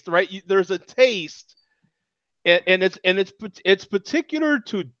taste, right? There's a taste, and it's particular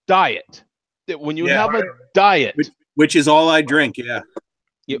to diet. That when you have a diet, which is all I drink,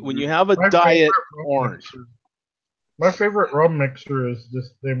 when you have a diet orange. My favorite rum mixer is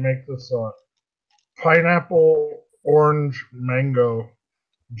this. They make this pineapple, orange, mango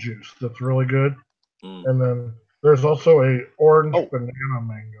juice that's really good, and then there's also a orange banana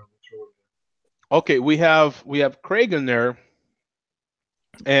mango. Okay, we have Craig in there,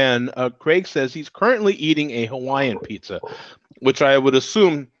 and Craig says he's currently eating a Hawaiian pizza, which I would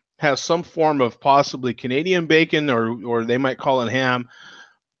assume has some form of possibly Canadian bacon, or they might call it ham,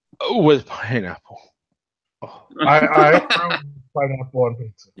 with pineapple. Oh. I pineapple on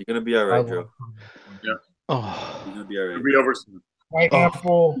pizza. You're gonna be all right, Joe. Yeah. Oh, you're gonna be all right. It'll be over soon.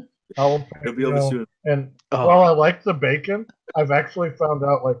 Pineapple. It'll be over soon. And while I like the bacon, I've actually found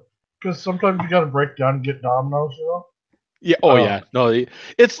out because sometimes you got to break down and get Domino's, Yeah. Oh, yeah. No,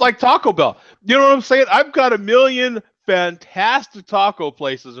 it's like Taco Bell. You know what I'm saying? I've got a million fantastic taco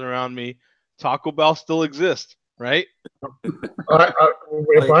places around me. Taco Bell still exists, right?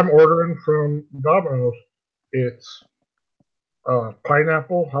 If I'm ordering from Domino's, it's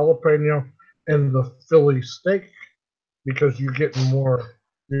pineapple, jalapeno, and the Philly steak, because you're getting more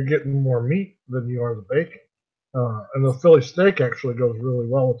meat than you are the bacon. And the Philly steak actually goes really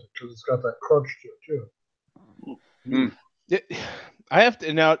well with it because it's got that crunch to it too. I have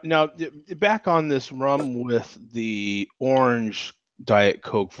to now back on this rum with the orange Diet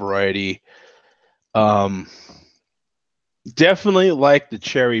Coke variety. Definitely like the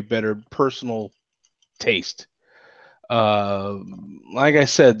cherry better personal taste. Like I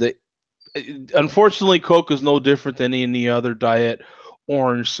said, unfortunately Coke is no different than any other diet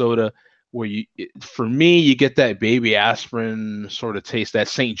orange soda, where for me, you get that baby aspirin sort of taste, that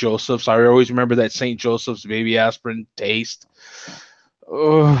St. Joseph's. I always remember that St. Joseph's baby aspirin taste.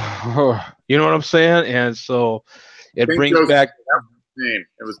 Oh, you know what I'm saying? And so it St. brings Joseph's back. Name.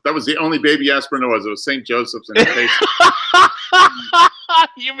 That was the only baby aspirin there was. It was St. Joseph's, and it tasted.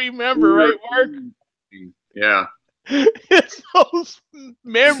 You remember, right, Mark? Yeah. It's those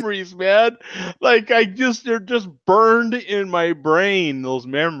memories, man. Like they're just burned in my brain, those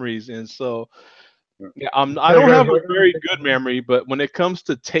memories. And so I don't have a very good memory, but when it comes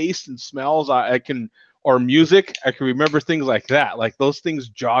to taste and smells, I can, or music, I can remember things like that. Like those things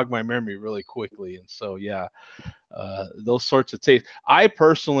jog my memory really quickly. And so those sorts of taste. I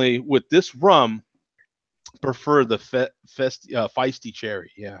personally, with this rum, prefer the feisty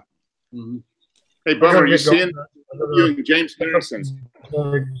cherry. Yeah. Mm-hmm. Hey, Bummer, you seeing you and James Harrison's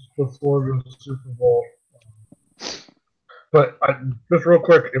before the Super Bowl? But just real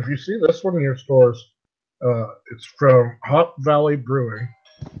quick, if you see this one in your stores, it's from Hop Valley Brewing.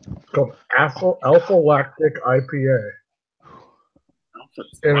 It's called Alpha Lactic IPA.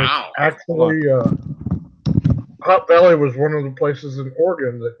 And it's actually Hop Valley was one of the places in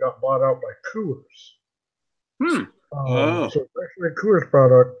Oregon that got bought out by Coors. So it's actually a Coors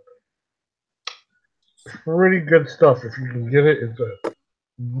product. Pretty good stuff if you can get it. It's a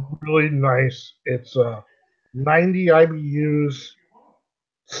really nice. It's 90 IBUs,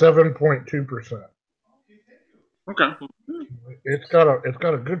 7.2%. Okay. It's got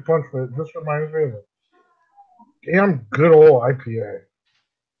a good punch, but it just reminds me of a damn good old IPA.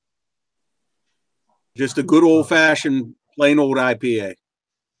 Just a good old fashioned plain old IPA.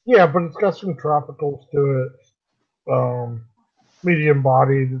 Yeah, but it's got some tropicals to it. Medium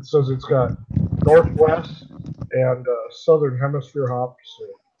bodied. It says it's got Northwest and Southern Hemisphere hops.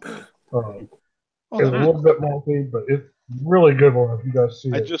 So, it's a little bit malty, but it's really good one if you guys see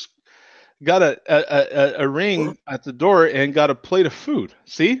it. I just got a ring at the door and got a plate of food.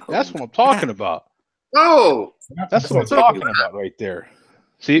 See? That's what I'm talking about. Oh! That's what I'm talking about right there.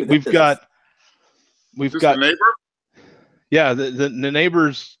 See, we've got we've Just got the neighbor. Yeah, the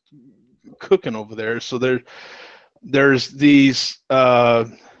neighbor's cooking over there. So there's these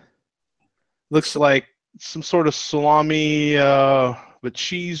looks like some sort of salami with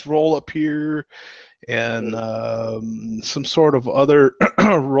cheese roll up here, and some sort of other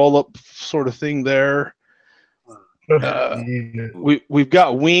roll up sort of thing there. We've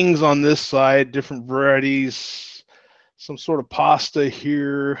got wings on this side, different varieties, some sort of pasta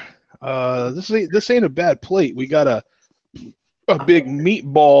here. This ain't a bad plate. We got a big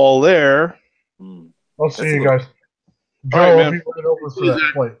meatball there. I'll see you guys. Joe, All right, man. people get over to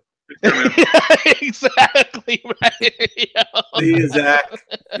that plate. Exactly right. See you, Zach.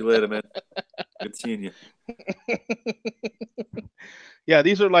 See you later, man. Good seeing you. Yeah,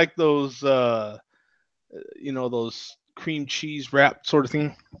 these are like those, those cream cheese wrap sort of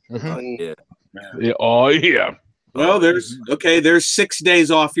thing. Oh, yeah. Yeah. Oh yeah. Well, there's 6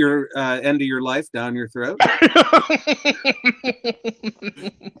 days off your end of your life down your throat.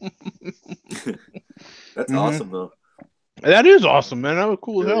 That's awesome, though. That is awesome, man. That was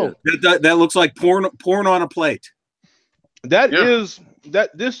cool as hell. That looks like porn on a plate. This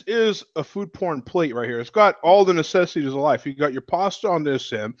is a food porn plate right here. It's got all the necessities of life. You got your pasta on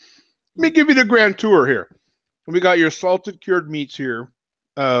this end. Let me give you the grand tour here. We got your salted cured meats here,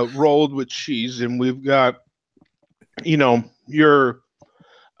 rolled with cheese, and we've got, your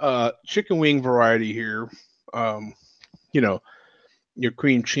chicken wing variety here. Your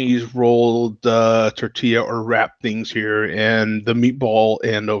cream cheese rolled tortilla or wrap things here, and the meatball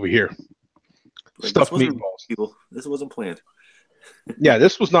end over here. Stuffed meatballs. People, this wasn't planned. Yeah,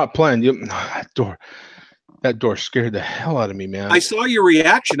 this was not planned. That door scared the hell out of me, man. I saw your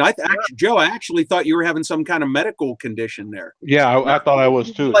reaction. Joe, I actually thought you were having some kind of medical condition there. Yeah, I thought I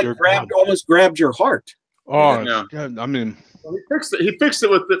was too. Like almost grabbed your heart. Oh, Yeah. God, I mean, Well, he fixed it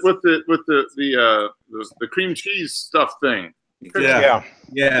with the cream cheese stuff thing. yeah.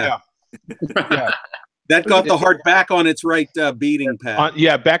 That got the heart back on its right beating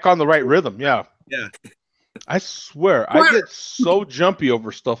pad. Back on the right rhythm. Yeah. Yeah. I swear, I get so jumpy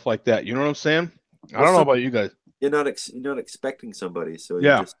over stuff like that. You know what I'm saying? I don't know about you guys. You're not expecting somebody, so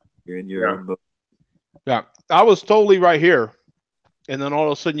you're in your own mode. Yeah, I was totally right here, and then all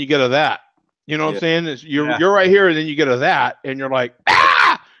of a sudden you get a that. You know what I'm saying? You're right here, and then you get a that, and you're like,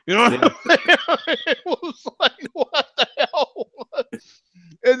 ah! You know what I'm saying? It was like, what the hell?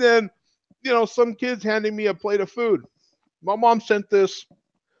 And then, some kids handing me a plate of food. My mom sent this.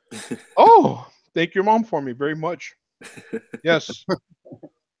 Oh, thank your mom for me very much. Yes.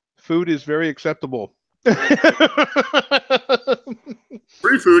 Food is very acceptable. Free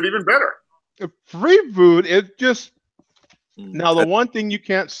food, even better. Free food, it just... Now, the one thing you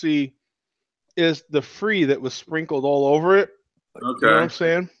can't see is the free that was sprinkled all over it. Okay. You know what I'm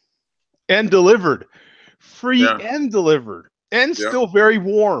saying? And delivered. Free and delivered. And still very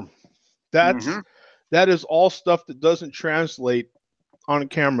warm. That is all stuff that doesn't translate on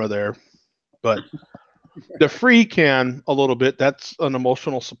camera there. But the free can a little bit. That's an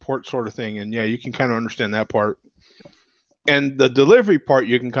emotional support sort of thing. And you can kind of understand that part. And the delivery part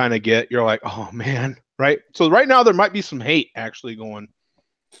you can kind of get. You're like, oh, man. Right? So right now there might be some hate actually going,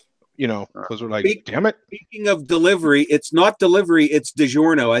 because we're like, damn it. Speaking of delivery, it's not delivery, it's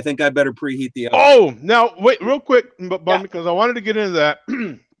DiGiorno. I think I better preheat the oven. Oh, now wait real quick, because I wanted to get into that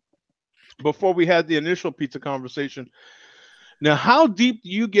before we had the initial pizza conversation. Now, how deep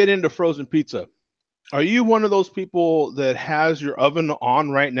do you get into frozen pizza? Are you one of those people that has your oven on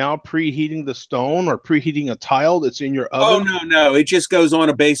right now, preheating the stone or preheating a tile that's in your oven? Oh, no. It just goes on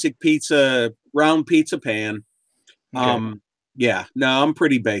a basic round pizza pan. Okay. I'm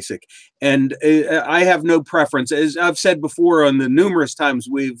pretty basic. And I have no preference. As I've said before on the numerous times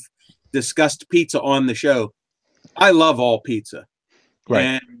we've discussed pizza on the show, I love all pizza. Right.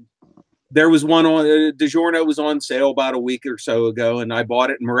 And there was one on DiGiorno was on sale about a week or so ago, and I bought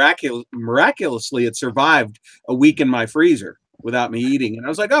it. And miraculously, it survived a week in my freezer without me eating. And I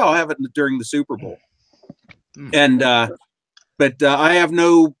was like, I'll have it during the Super Bowl. And but I have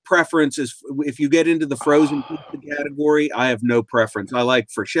no preference. If you get into the frozen pizza category, I have no preference. I like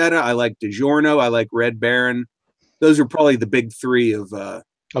Freschetta, I like DiGiorno, I like Red Baron. Those are probably the big three of the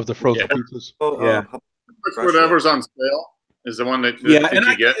frozen pizzas. Whatever's on sale is the one that you get. And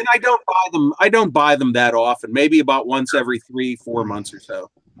I don't buy them. I don't buy them that often. Maybe about once every 3-4 months or so.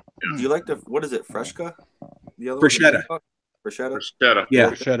 Do you like what is it, Fresca? The other Freschetta. Freschetta.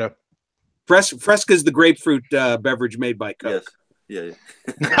 Yeah. Freschetta. Fresca is the grapefruit beverage made by Coke. Yes.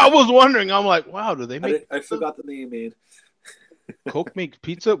 I was wondering. I'm like, wow, do they make? I forgot the name, man. Coke makes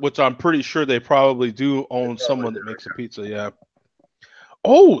pizza, which I'm pretty sure they probably do own someone that makes a pizza. Yeah.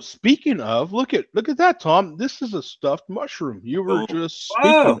 Oh, speaking of, look at that, Tom. This is a stuffed mushroom. You were just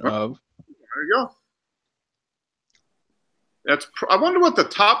speaking of. There you go. I wonder what the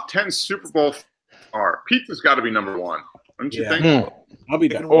top 10 Super Bowl are. Pizza's got to be number one, don't you think? I'll be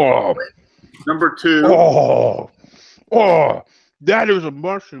back. Oh, Number two. Oh, that is a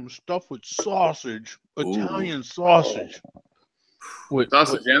mushroom stuffed with sausage, Italian sausage.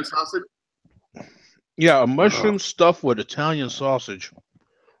 Sausage and sausage? Yeah, a mushroom stuffed with Italian sausage.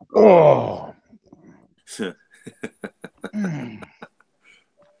 Oh.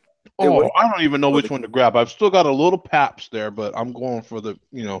 Oh, I don't even know which one to grab. I've still got a little Paps there, but I'm going for the,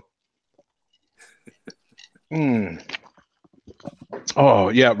 Oh,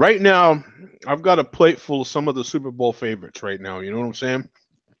 yeah. Right now, I've got a plate full of some of the Super Bowl favorites right now. You know what I'm saying?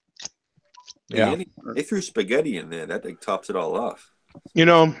 Yeah. They threw spaghetti in there. That thing tops it all off.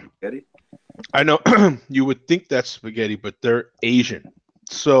 Spaghetti? I know you would think that's spaghetti, but they're Asian.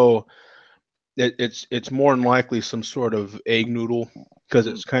 So it's more than likely some sort of egg noodle because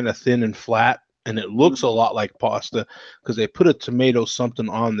it's kind of thin and flat, and it looks a lot like pasta because they put a tomato something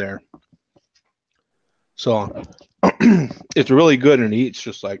on there. So it's really good, and it eats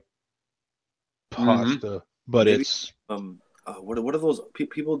just like pasta, but maybe, it's what are those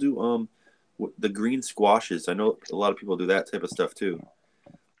people do? The green squashes. I know a lot of people do that type of stuff too.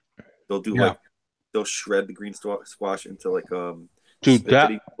 They'll do they'll shred the green squash into like dude,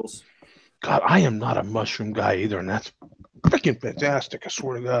 God, I am not a mushroom guy either, and that's freaking fantastic. I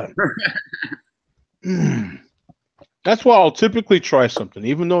swear to God. That's why I'll typically try something,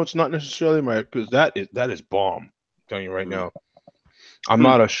 even though it's not necessarily because that is bomb. I'm telling you right now. I'm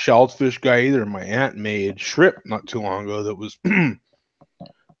not a shellfish guy either. My aunt made shrimp not too long ago that was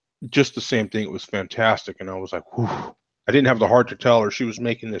just the same thing. It was fantastic, and I was like, whew. I didn't have the heart to tell her she was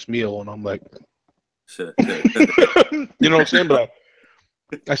making this meal, and I'm like, you know what I'm saying? But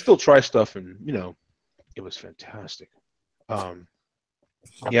I still try stuff, and it was fantastic. Yeah,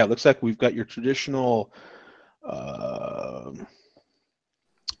 it looks like we've got your traditional,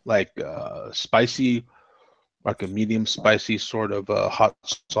 spicy, like a medium spicy sort of hot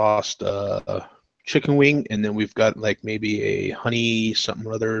sauced chicken wing, and then we've got like maybe a honey something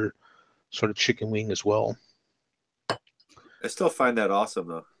or other sort of chicken wing as well. I still find that awesome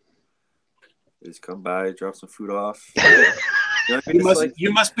though. They just come by, drop some food off.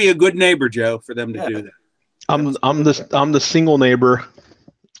 You must be a good neighbor, Joe, for them to do that. I'm the single neighbor.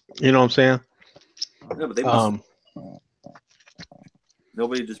 You know what I'm saying? No, but they must.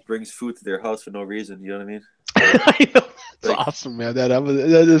 Nobody just brings food to their house for no reason. You know what I mean? I know. That's awesome, man. That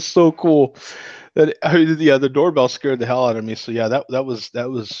is so cool. The doorbell scared the hell out of me. So yeah, that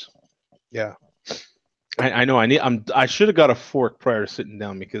was yeah. I know. I should have got a fork prior to sitting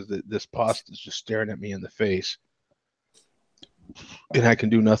down because this pasta is just staring at me in the face, and I can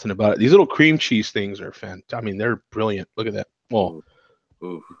do nothing about it. These little cream cheese things are fantastic. I mean, they're brilliant. Look at that. Well,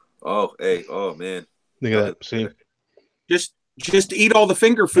 oh, hey, oh man, look at that. See, just eat all the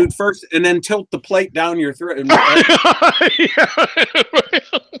finger food first, and then tilt the plate down your throat. Save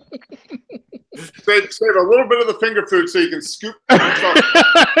a little bit of the finger food so you can scoop.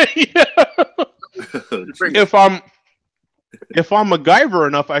 If I'm MacGyver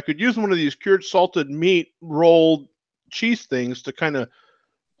enough, I could use one of these cured salted meat rolled cheese things to kind of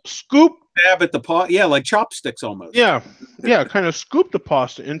scoop. Dab at the pot, yeah, like chopsticks almost. Yeah, kind of scoop the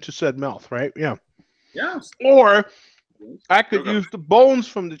pasta into said mouth, right? Yeah. Yes. Or I could use the bones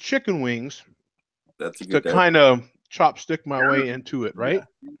from the chicken wings to kind of chopstick my way into it, right?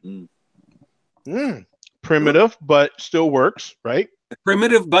 Yeah. Primitive, but still works, right?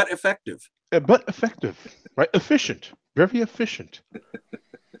 Primitive but effective. But effective, right? Efficient, very efficient.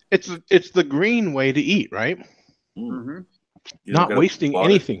 It's the green way to eat, right? Mm-hmm. Not wasting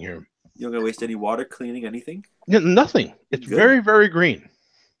anything here. You don't gonna waste any water cleaning anything? Yeah, nothing. It's very, very green.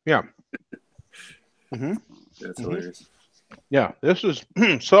 Yeah. That's hilarious. Yeah, this is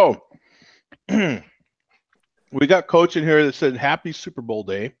so. We got Coach in here that said Happy Super Bowl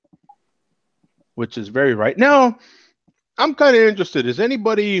Day, which is very right. Now, I'm kind of interested. Is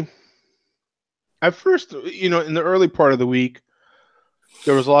anybody at first, in the early part of the week,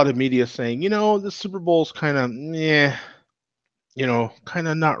 there was a lot of media saying, the Super Bowl's kind of, kind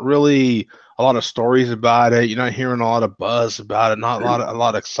of not really a lot of stories about it. You're not hearing a lot of buzz about it, not a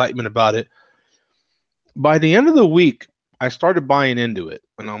lot of excitement about it. By the end of the week, I started buying into it,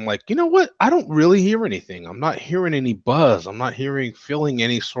 and I'm like, you know what? I don't really hear anything. I'm not hearing any buzz. I'm not feeling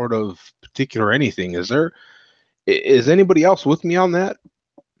any sort of particular anything. Is anybody else with me on that?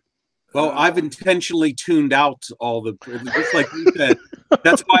 Well, I've intentionally tuned out all the, just like you said,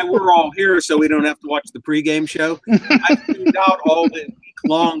 that's why we're all here, so we don't have to watch the pregame show. I've tuned out all the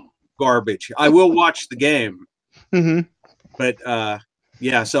long garbage. I will watch the game, Mm-hmm. but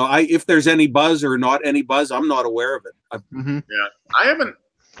yeah. So if there's any buzz or not any buzz, I'm not aware of it. Mm-hmm. Yeah, I haven't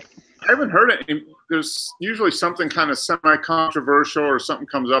heard it. There's usually something kind of semi-controversial or something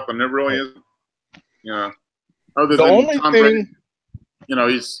comes up, and there really isn't. Other The than only Tom thing,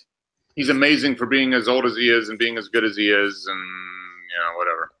 Brady, he's amazing for being as old as he is and being as good as he is, and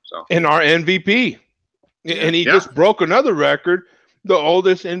whatever. So in our MVP, and he just broke another record, the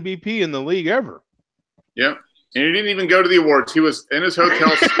oldest MVP in the league ever. Yeah, and he didn't even go to the awards. He was in his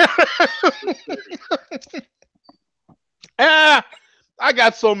hotel. I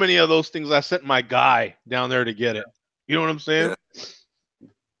got so many of those things. I sent my guy down there to get it. You know what I'm saying?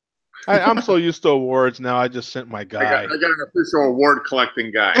 Yeah. I'm so used to awards now. I just sent my guy. I got an official award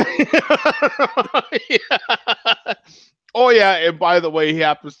collecting guy. Yeah. Oh yeah, and by the way, he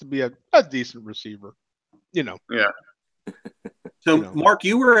happens to be a decent receiver. Yeah. So, Mark,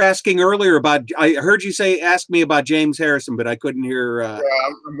 you were asking earlier about. I heard you ask me about James Harrison, but I couldn't hear. I'm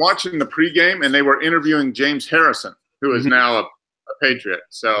watching the pregame, and they were interviewing James Harrison, who is now a Patriot.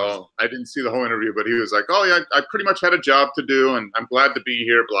 So I didn't see the whole interview, but he was like, "Oh yeah, I pretty much had a job to do, and I'm glad to be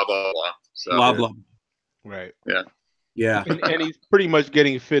here." Blah blah blah. So, blah blah. Right. Yeah. Yeah. And he's pretty much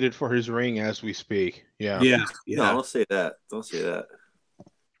getting fitted for his ring as we speak. Yeah. Yeah. No, don't say that. Don't say that.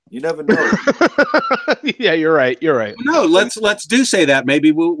 You never know. Yeah, you're right. You're right. No, let's do say that.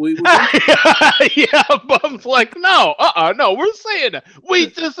 Maybe we Yeah, Bum's like, no, no, we're saying that. We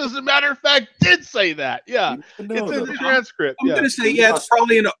just, as a matter of fact, did say that. Yeah, it's in the transcript. I'm going to say, it's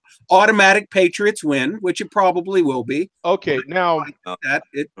probably an automatic Patriots win, which it probably will be. Okay, now that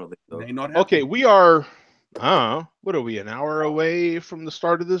it may not happen. Okay, we are. What are we? An hour away from the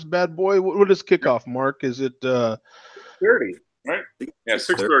start of this bad boy. What is kickoff, Mark? Is it 30? Right? Yeah,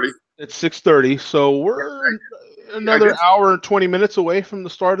 6:30. It's 6:30, so we're another hour and 20 minutes away from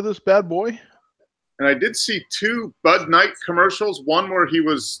the start of this bad boy. And I did see 2 Bud Knight commercials. One where he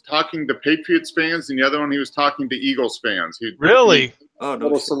was talking to Patriots fans, and the other one he was talking to Eagles fans. Really? A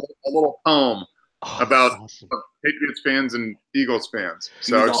little poem about Patriots fans and Eagles fans.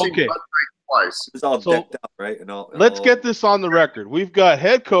 So I've seen Bud Knight twice. It's all decked out, right? Let's get this on the record. We've got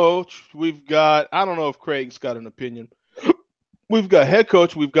head coach. We've got, I don't know if Craig's got an opinion. We've got head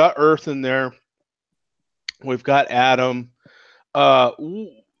coach. We've got Earth in there. We've got Adam. And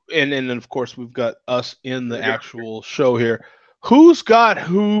then, of course, we've got us in the actual show here. Who's got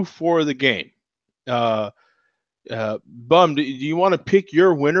who for the game? Bum, do you want to pick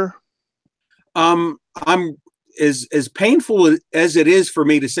your winner? I'm as painful as it is for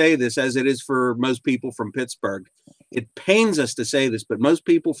me to say this, as it is for most people from Pittsburgh. It pains us to say this, but most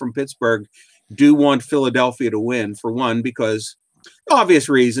people from Pittsburgh do want Philadelphia to win, for one, because obvious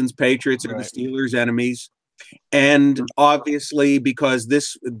reasons. Patriots are the Steelers' enemies. And obviously because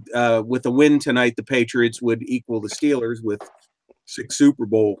this, with a win tonight, the Patriots would equal the Steelers with 6 Super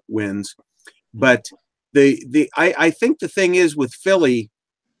Bowl wins. But I think the thing is with Philly,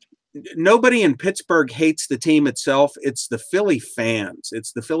 nobody in Pittsburgh hates the team itself. It's the Philly fans.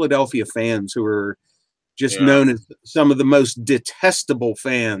 It's the Philadelphia fans who are just known as some of the most detestable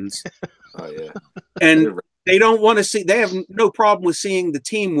fans. Oh yeah. And they don't want to see, they have no problem with seeing the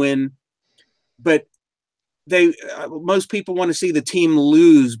team win, but most people want to see the team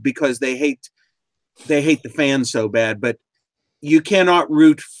lose because they hate the fans so bad. But you cannot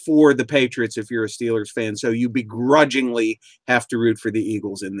root for the Patriots if you're a Steelers fan, so you begrudgingly have to root for the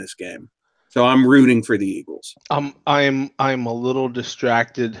Eagles in this game. So I'm rooting for the Eagles. I'm a little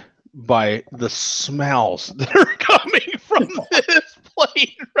distracted by the smells that are coming from this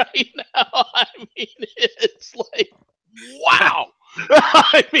plate right now. I mean, it's like, wow.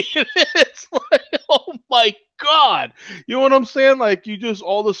 I mean, it's like, oh my God. You know what I'm saying? Like, you just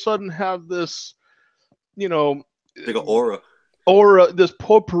all of a sudden have this, like an aura, this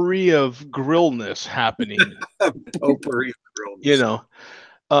potpourri of grillness happening. Potpourri of grillness.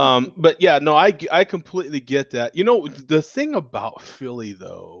 But yeah, no, I completely get that. The thing about Philly,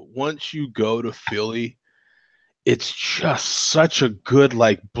 though, once you go to Philly, it's just such a good,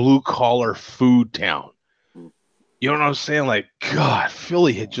 like, blue collar food town. You know what I'm saying? Like, God,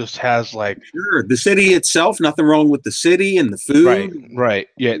 Philly, it just has, like, sure, the city itself, nothing wrong with the city and the food. Right.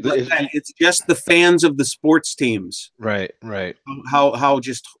 Yeah. It's just the fans of the sports teams. Right. How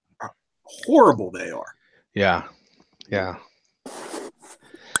just horrible they are. Yeah.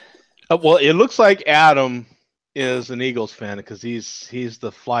 Well, it looks like Adam is an Eagles fan because he's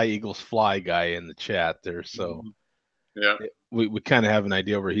the Fly Eagles Fly guy in the chat there. So yeah, we kind of have an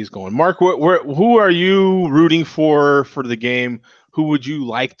idea where he's going. Mark, who are you rooting for the game? Who would you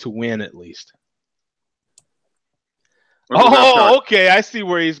like to win at least? Oh, okay. I see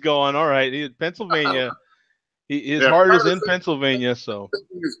where he's going. All right, Pennsylvania. His heart is in Pennsylvania, so.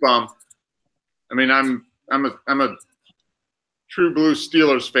 Bomb. I mean, I'm a true blue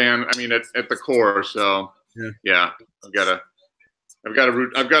Steelers fan. I mean, at the core. So yeah, I've got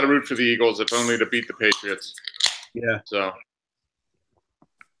to root for the Eagles, if only to beat the Patriots. Yeah. So.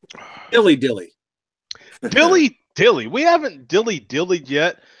 Dilly. Dilly. We haven't dilly-dillied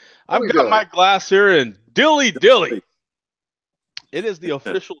yet. I've got my glass here and dilly. It is the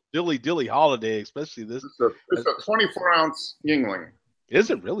official dilly holiday, especially this. It's a 24-ounce Yingling. Is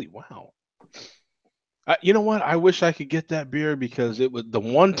it really? Wow. You know what? I wish I could get that beer because it was the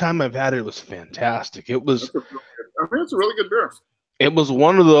one time I've had it, it was fantastic. It was. It's a really good beer. It was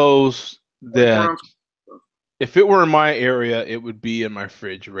one of those that, if it were in my area, it would be in my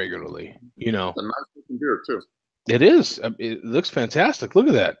fridge regularly. You know. It's a nice looking beer too. It is. It looks fantastic. Look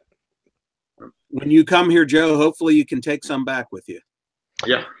at that. When you come here, Joe, hopefully you can take some back with you.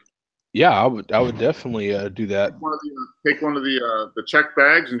 Yeah. Yeah, I would definitely do that. Take one of the check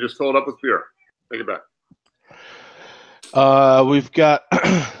bags and just fill it up with beer. Take it back. We've got.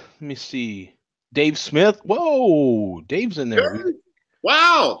 Let me see. Dave Smith. Whoa, Dave's in there. Dave.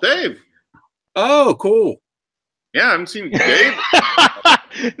 Wow, Dave. Oh, cool. Yeah, I haven't seen Dave.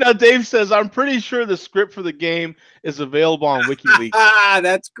 Now, Dave says, I'm pretty sure the script for the game is available on WikiLeaks.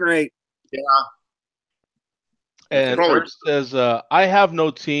 That's great. Yeah. And Art says, I have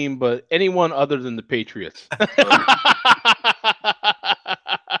no team, but anyone other than the Patriots.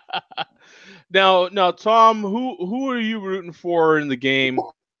 Now, Tom, who are you rooting for in the game?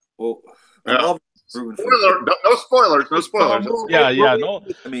 Well, no spoilers. Yeah. No,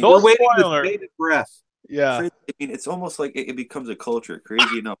 I mean, no we're waiting spoiler. with bated breath. Yeah. I mean, it's almost like it becomes a culture.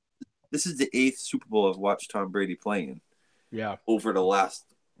 Crazy enough. This is the 8th Super Bowl I've watched Tom Brady playing. Yeah. Over the last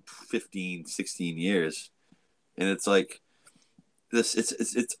 15, 16 years. And it's like this.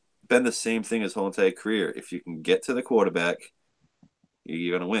 It's been the same thing his whole entire career. If you can get to the quarterback,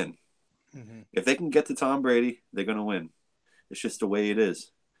 you're gonna win. Mm-hmm. If they can get to Tom Brady, they're gonna win. It's just the way it is,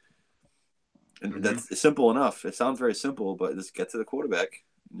 and that's simple enough. It sounds very simple, but just get to the quarterback,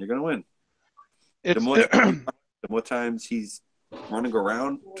 and you're gonna win. The more times he's running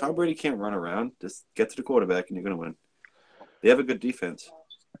around, Tom Brady can't run around. Just get to the quarterback, and you're gonna win. They have a good defense.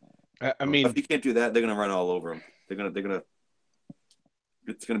 I mean, if you can't do that, they're gonna run all over him.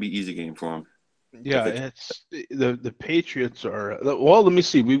 It's gonna be easy game for them. Yeah, it's the Patriots are. Well, let me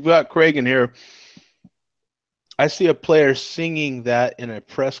see. We've got Craig in here. I see a player singing that in a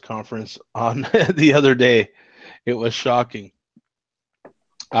press conference on the other day. It was shocking.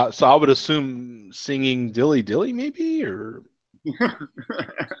 So I would assume singing "Dilly Dilly" maybe, or.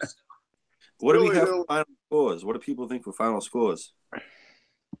 What do we have for final scores? What do people think for final scores?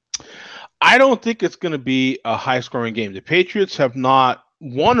 I don't think it's going to be a high-scoring game. The Patriots have not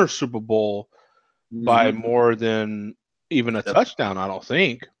won a Super Bowl by more than even a touchdown, I don't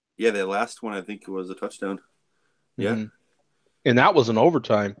think. Yeah, their last one, I think, was a touchdown. Yeah. Mm-hmm. And that was an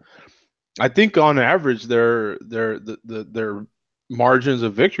overtime. I think on average their margins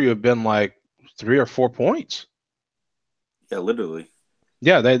of victory have been like 3 or 4 points. Yeah, literally.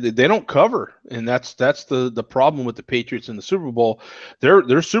 Yeah, they don't cover, and that's the problem with the Patriots in the Super Bowl.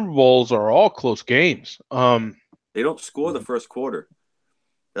 Their Super Bowls are all close games. They don't score the first quarter.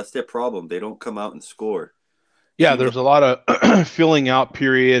 That's their problem. They don't come out and score. Yeah, there's a lot of filling out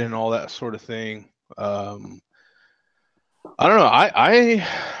period and all that sort of thing. I don't know. I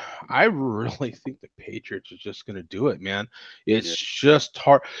really think the Patriots are just going to do it, man. It's just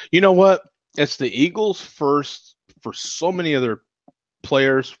hard. You know what? It's the Eagles first for so many other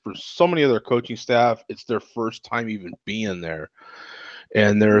players, for so many other coaching staff. It's their first time even being there,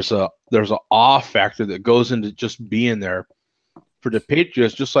 and there's a awe factor that goes into just being there. For the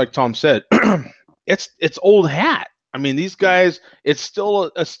Patriots, just like Tom said, it's old hat. I mean, these guys, it's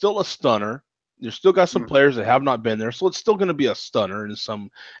still a stunner. There's still got some players that have not been there, so it's still going to be a stunner in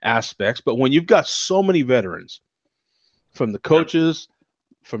some aspects. But when you've got so many veterans, from the coaches,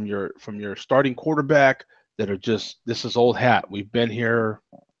 from your starting quarterback, that are just, this is old hat. We've been here,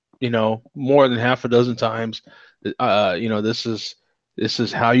 more than half a dozen times. This is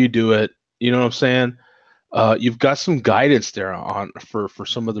how you do it. You know what I'm saying? You've got some guidance there for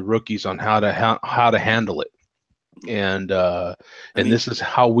some of the rookies on how to handle it, and this is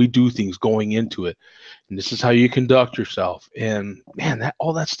how we do things going into it, and this is how you conduct yourself. And man,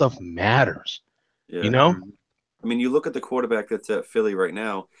 all that stuff matters. Yeah. I mean, you look at the quarterback that's at Philly right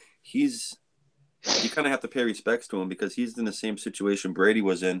now. You kind of have to pay respects to him because he's in the same situation Brady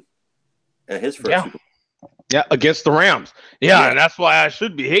was in at his first Super Bowl. Yeah, against the Rams. Yeah, and that's why I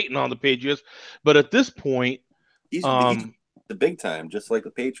should be hating on the Patriots. But at this point, He's the big time, just like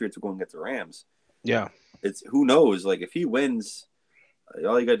the Patriots are going to get the Rams. Yeah. It's who knows? Like if he wins,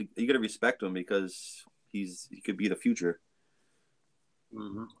 all you got to respect him because he could be the future.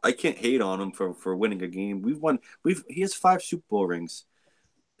 Mm-hmm. I can't hate on him for winning a game. He has 5 Super Bowl rings.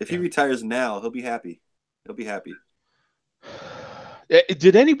 If he retires now, he'll be happy. He'll be happy.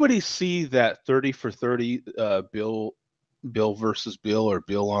 Did anybody see that 30 for 30 Bill versus Bill or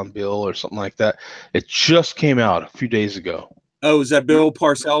Bill on Bill or something like that? It just came out a few days ago. Oh, is that Bill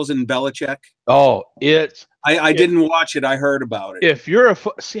Parcells and Belichick? Oh, I didn't watch it. I heard about it. If you're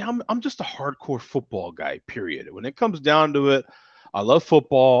I'm just a hardcore football guy, period. When it comes down to it, I love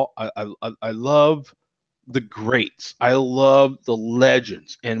football. I love the greats. I love the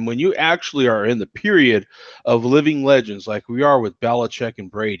legends. And when you actually are in the period of living legends like we are with Belichick and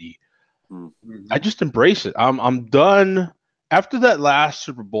Brady, I just embrace it. I'm done after that last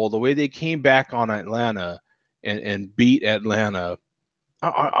Super Bowl, the way they came back on Atlanta and beat Atlanta.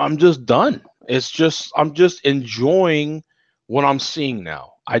 I'm just done. I'm just enjoying what I'm seeing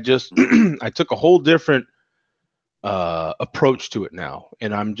now. I took a whole different approach to it now,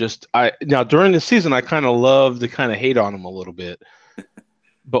 and now during the season I kind of love to kind of hate on them a little bit,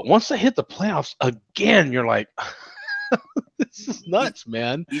 but once they hit the playoffs again, you're like, this is nuts,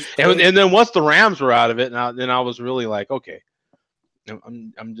 man. And then once the Rams were out of it, then I was really like, okay,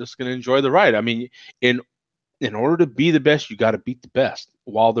 I'm just gonna enjoy the ride. I mean, in order to be the best, you got to beat the best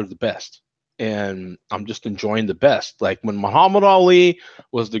while they're the best. And I'm just enjoying the best. Like when Muhammad Ali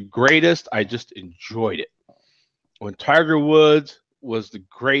was the greatest, I just enjoyed it. When Tiger Woods was the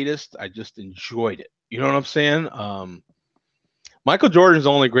greatest, I just enjoyed it. You know what I'm saying? Michael Jordan's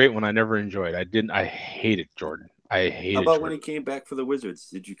the only great one I never enjoyed. I hated Jordan. I hated How about Jordan. when he came back for the Wizards?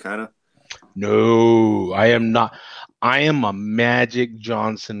 Did you kind of? No, I am not. I am a Magic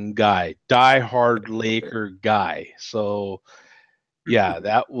Johnson guy, diehard Laker guy. So, yeah,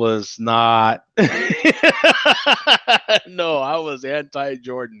 that was not. No, I was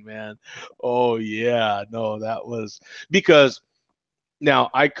anti-Jordan, man. Oh, yeah. No, that was because now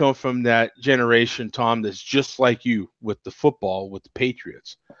I come from that generation, Tom, that's just like you with the football, with the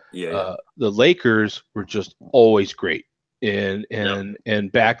Patriots. Yeah. The Lakers were just always great.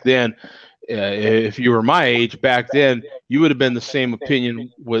 And back then, if you were my age back then, you would have been the same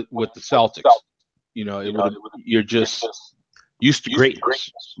opinion with the Celtics. You know, you're just used to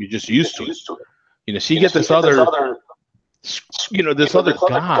greatness. You're just used to it. You know, so you get this other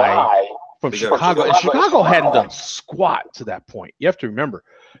guy from Chicago, and Chicago hadn't done squat to that point. You have to remember,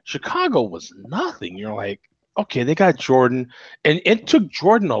 Chicago was nothing. You're like, okay, they got Jordan, and it took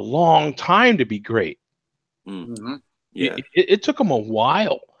Jordan a long time to be great. Mm-hmm. Yeah, it took him a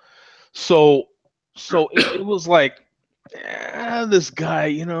while. So it was like, this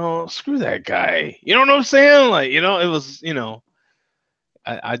guy, screw that guy. You know what I'm saying? Like, it was,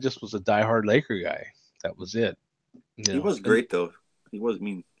 I just was a diehard Laker guy. That was it. He was great though. He was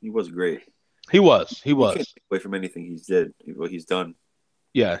great. He was. You can't take away from anything what he's done.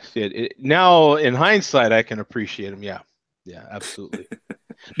 Yeah. Now in hindsight, I can appreciate him. Yeah. Yeah, absolutely.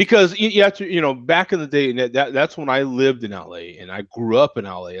 Because you have to, back in the day, that's when I lived in LA and I grew up in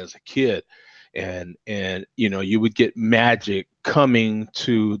LA as a kid. And you would get Magic coming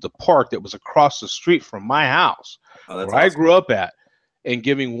to the park that was across the street from my house, where awesome. I grew up at, and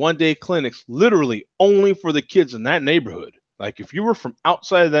giving one-day clinics literally only for the kids in that neighborhood. Like if you were from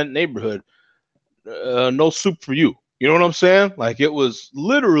outside of that neighborhood, no soup for you. You know what I'm saying? Like it was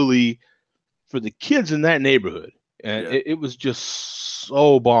literally for the kids in that neighborhood. And it was just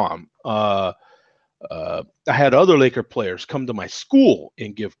so bomb. I had other Laker players come to my school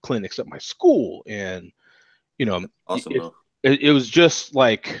and give clinics at my school. And, awesome, it was just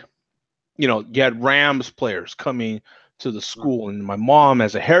like, you had Rams players coming to the school. And my mom,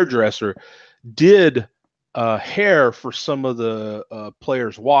 as a hairdresser, did hair for some of the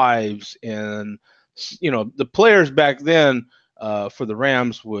players' wives. And, the players back then for the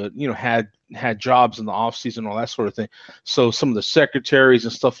Rams would, had jobs in the off season, all that sort of thing. So some of the secretaries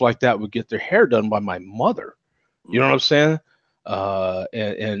and stuff like that would get their hair done by my mother. You know what I'm saying?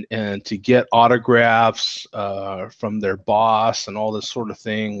 And to get autographs from their boss and all this sort of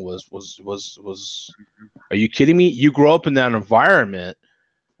thing was. Are you kidding me? You grow up in that environment.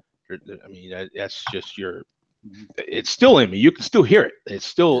 I mean, that's just it's still in me. You can still hear it. It's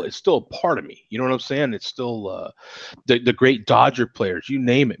still a part of me. You know what I'm saying? It's still the great Dodger players. You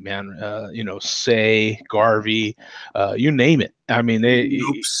name it, man. Say, Garvey, you name it. I mean,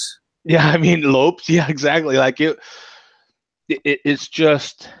 Lopes. Yeah, I mean Lopes. Yeah, exactly. Like it's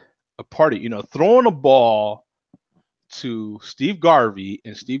just a party. Throwing a ball to Steve Garvey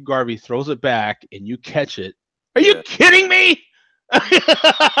and Steve Garvey throws it back and you catch it. Are you kidding me? You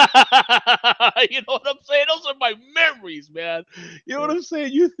know what I'm saying? Those are my memories, man. You know what I'm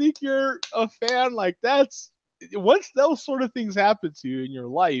saying? You think you're a fan, like that's once those sort of things happen to you in your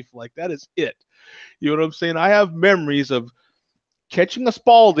life, like that is it. You know what I'm saying? I have memories of catching a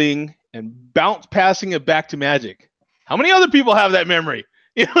Spalding and passing it back to Magic. How many other people have that memory?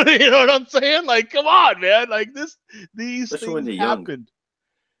 You know what I'm saying? Like, come on, man. Like these Especially things happened.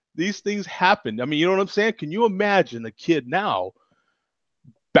 These things happened. I mean, you know what I'm saying? Can you imagine a kid now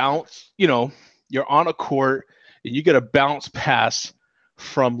bounce, you're on a court and you get a bounce pass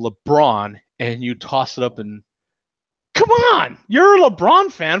from LeBron and you toss it up and come on, you're a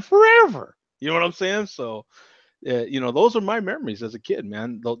LeBron fan forever. You know what I'm saying? So, those are my memories as a kid,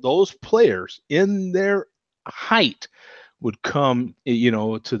 man. Those players in their height would come,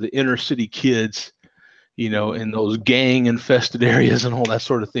 to the inner city kids, in those gang infested areas and all that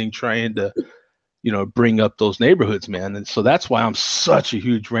sort of thing, trying to, bring up those neighborhoods, man. And so that's why I'm such a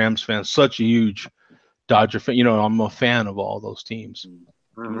huge Rams fan, such a huge Dodger fan. I'm a fan of all those teams.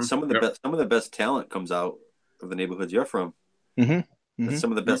 I mean, some of the best talent comes out of the neighborhoods you're from. Mm-hmm.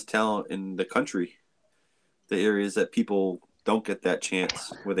 Some of the best talent in the country. The areas that people don't get that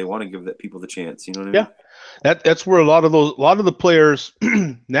chance, where they want to give that people the chance. You know what I mean? Yeah, that's where a lot of the players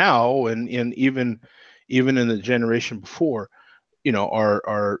now, and even in the generation before,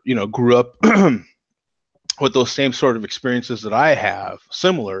 are grew up with those same sort of experiences that I have,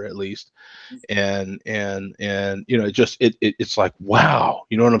 similar at least, and it's like, wow,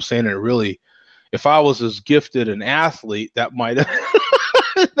 you know what I'm saying? And it really, if I was as gifted an athlete, that might have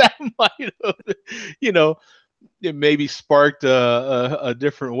it maybe sparked a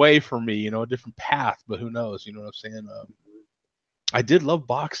different way for me, a different path, but who knows? You know what I'm saying? I did love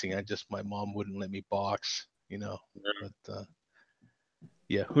boxing. My mom wouldn't let me box, but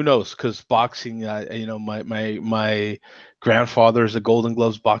yeah, who knows? Because boxing, my grandfather is a Golden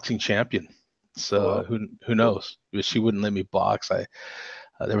Gloves boxing champion, so who knows? But she wouldn't let me box. There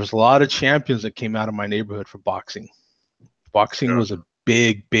was a lot of champions that came out of my neighborhood for boxing. Boxing was a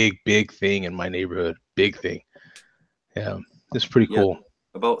big thing in my neighborhood. Big thing. Yeah, it's pretty cool.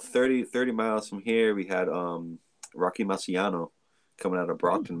 About 30 miles from here, we had Rocky Marciano coming out of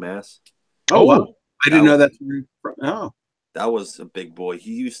Brockton, Mass. Oh, wow. I didn't know that's where you're from. Oh. That was a big boy.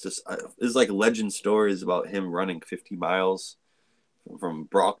 He used to. There's like legend stories about him running 50 miles from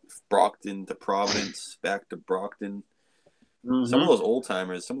Brockton to Providence, back to Brockton. Mm-hmm. Some of those old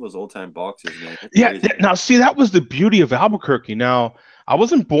timers, some of those old time boxers, man. Now, see, that was the beauty of Albuquerque. Now, I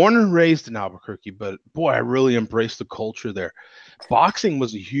wasn't born and raised in Albuquerque, but boy, I really embraced the culture there. Boxing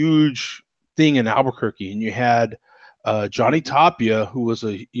was a huge thing in Albuquerque, and you had Johnny Tapia, who was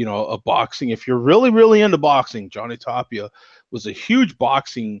a boxing. If you're really into boxing, Johnny Tapia was a huge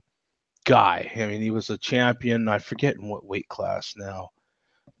boxing guy. I mean, he was a champion. I forget in what weight class now,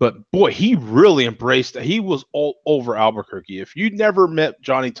 but boy, he really embraced it. He was all over Albuquerque. If you'd never met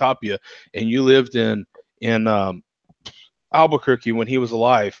Johnny Tapia and you lived in Albuquerque when he was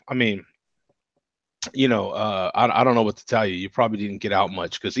alive, I mean, I don't know what to tell you. You probably didn't get out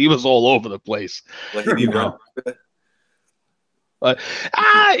much because he was all over the place. Well,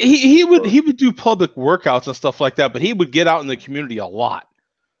 he he would do public workouts and stuff like that, but he would get out in the community a lot.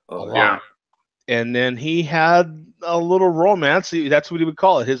 And then he had a little romance. That's what he would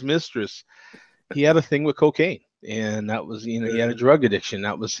call it, his mistress. He had a thing with cocaine, and that was, he had a drug addiction.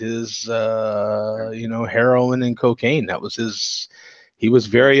 That was his, heroin and cocaine. That was his. He was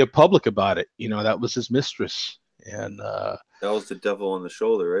very public about it. That was his mistress, and that was the devil on the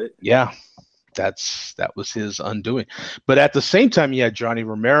shoulder, right? Yeah. That was his undoing. But at the same time, you had Johnny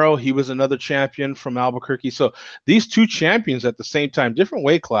Romero. He was another champion from Albuquerque. So these two champions at the same time, different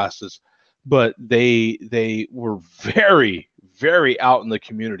weight classes, but they were very, very out in the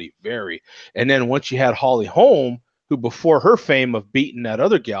community, very. And then once you had Holly Holm, who before her fame of beating that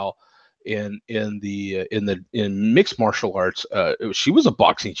other gal in mixed martial arts, she was a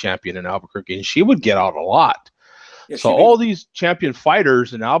boxing champion in Albuquerque, and she would get out a lot. Yeah, so all these champion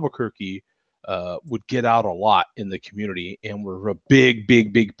fighters in Albuquerque would get out a lot in the community and were a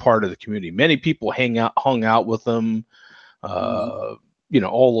big part of the community. Many people hung out with them, all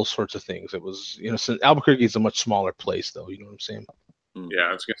those sorts of things. It was, since Albuquerque is a much smaller place, though. You know what I'm saying? Yeah,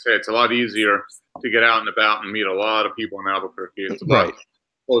 I was going to say it's a lot easier to get out and about and meet a lot of people in Albuquerque. It's a lot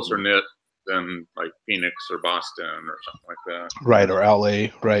closer knit than like Phoenix or Boston or something like that. Right, or LA.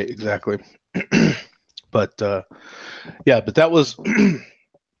 Right, exactly. But but that was.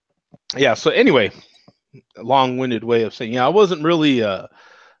 Yeah. So anyway, a long-winded way of saying, I wasn't really a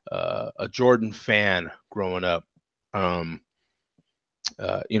Jordan fan growing up.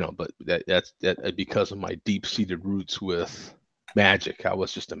 But that's because of my deep-seated roots with Magic. I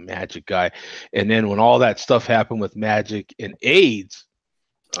was just a Magic guy. And then when all that stuff happened with Magic and AIDS,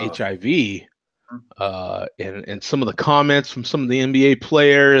 HIV, and some of the comments from some of the NBA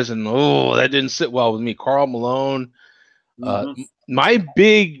players, and that didn't sit well with me. Karl Malone. My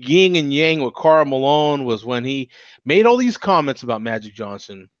big yin and yang with Karl Malone was when he made all these comments about Magic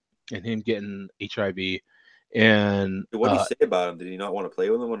Johnson and him getting HIV. And what did he say about him? Did he not want to play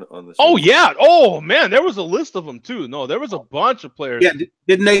with him on the? Oh yeah! Oh man, there was a list of them too. No, there was a bunch of players. Yeah,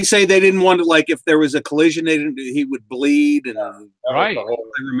 didn't they say they didn't want to, like, if there was a collision, he would bleed? And right, I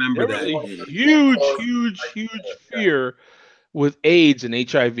remember there that. was a huge fear with AIDS and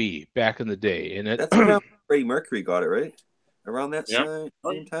HIV back in the day, and that's around Freddie Mercury got it, right? Around that same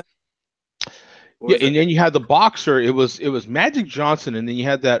time. Yeah, and then you had the boxer. It was Magic Johnson, and then you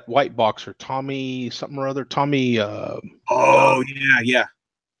had that white boxer, Tommy something or other. Tommy.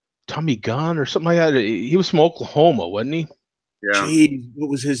 Tommy Gunn or something like that. He was from Oklahoma, wasn't he? Yeah. Gee, what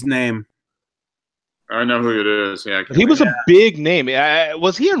was his name? I know who it is. Yeah. He was a big name.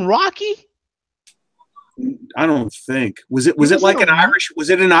 Was he in Rocky? I don't think. Was it like an Irish? Was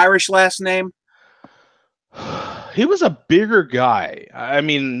it an Irish last name? He was a bigger guy. I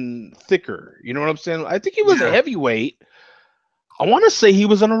mean, thicker. You know what I'm saying? I think he was a heavyweight. I want to say he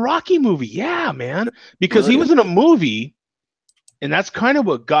was in a Rocky movie. Yeah, man. Because he was in a movie, and that's kind of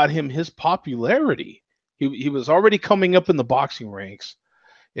what got him his popularity. He was already coming up in the boxing ranks.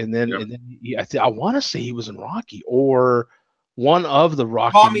 And then, I want to say he was in Rocky or one of the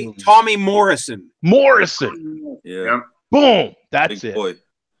Rocky movies. Tommy Morrison. Yeah. Boom. That's Big it. Boy.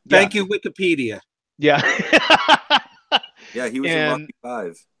 Thank you, Wikipedia. Yeah. Yeah, he was in Rocky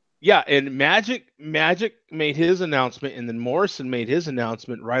 5. Yeah, and Magic made his announcement, and then Morrison made his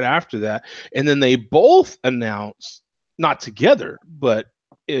announcement right after that. And then they both announced, not together, but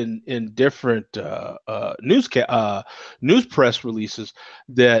in different news press releases,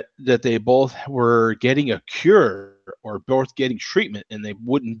 that they both were getting a cure or both getting treatment, and they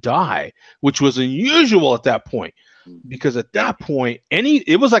wouldn't die, which was unusual at that point. Because at that point,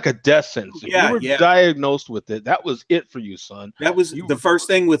 it was like a death sentence. If you were diagnosed with it, that was it for you, son. That was the first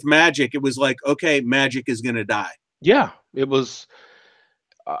thing with Magic. It was like, okay, Magic is going to die. Yeah, it was.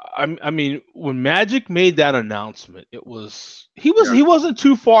 I mean, when Magic made that announcement, he wasn't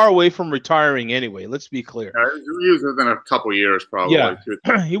too far away from retiring anyway. Let's be clear. He was within a couple years, probably. Yeah,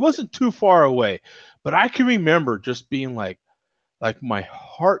 he wasn't too far away. But I can remember just being like my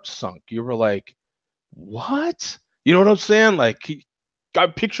heart sunk. You were like, what? You know what I'm saying? Like,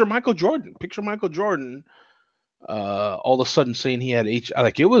 picture Michael Jordan. All of a sudden saying he had HIV.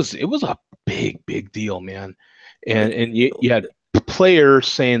 Like, it was a big deal, man. And you had players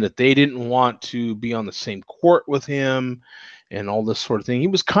saying that they didn't want to be on the same court with him and all this sort of thing. He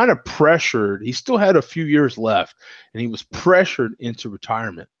was kind of pressured. He still had a few years left, and he was pressured into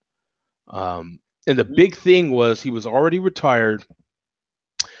retirement. And the big thing was he was already retired.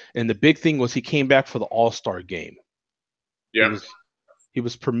 And the big thing was he came back for the All-Star game. Yeah. He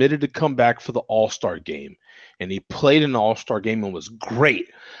was permitted to come back for the All-Star game, and he played in the All-Star game and was great.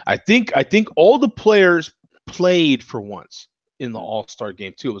 I think all the players played for once in the All-Star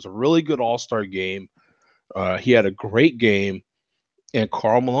game too. It was a really good All-Star game. He had a great game, and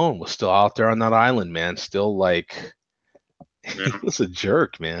Karl Malone was still out there on that island, man. Still like he was a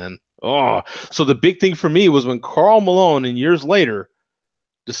jerk, man. Oh, so the big thing for me was when Karl Malone, and years later,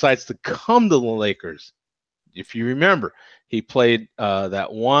 decides to come to the Lakers. If you remember, he played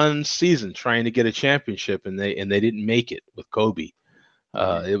that one season trying to get a championship, and they didn't make it with Kobe.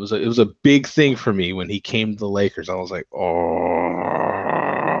 It was a big thing for me when he came to the Lakers. I was like,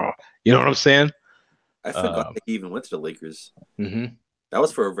 oh, you know what I'm saying? I forgot that he even went to the Lakers. Mm-hmm. That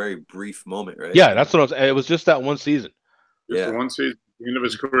was for a very brief moment, right? Yeah, that's what I was. It was just that one season. Just one season, the end of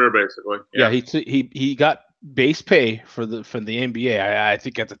his career, basically. Yeah, he got base pay for the NBA. I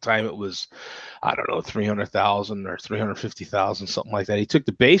think at the time it was, I don't know, 300,000 or 350,000, something like that. He took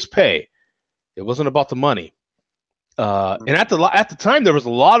the base pay. It wasn't about the money. And at the time, there was a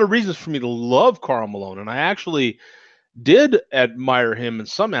lot of reasons for me to love Karl Malone, and I actually did admire him in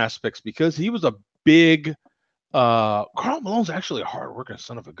some aspects because he was a big. Karl Malone's actually a hard-working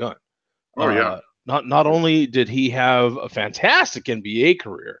son of a gun. Oh yeah. Not only did he have a fantastic NBA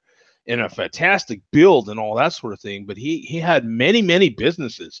career and a fantastic build and all that sort of thing, but he had many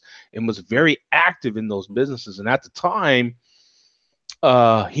businesses and was very active in those businesses. And at the time,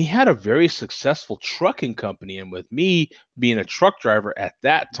 he had a very successful trucking company. And with me being a truck driver at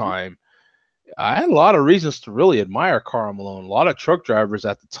that time, I had a lot of reasons to really admire Karl Malone. A lot of truck drivers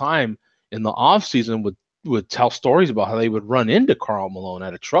at the time in the off season would would tell stories about how they would run into Karl Malone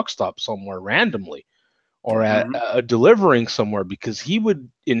at a truck stop somewhere randomly, or at delivering somewhere, because he would,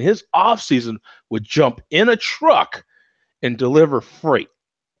 in his off season, would jump in a truck and deliver freight.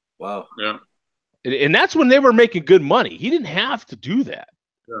 Wow. Yeah. And that's when they were making good money. He didn't have to do that.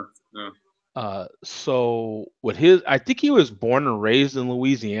 Yeah. So with his, I think he was born and raised in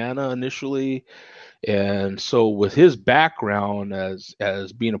Louisiana initially. And so with his background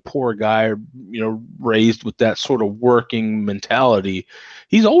as being a poor guy, raised with that sort of working mentality,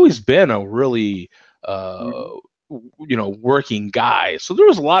 he's always been a really, working guy. So there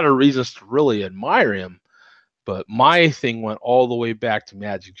was a lot of reasons to really admire him. But my thing went all the way back to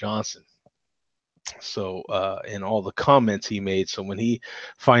Magic Johnson. So, and all the comments he made. So when he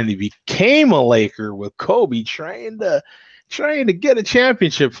finally became a Laker with Kobe trying to get a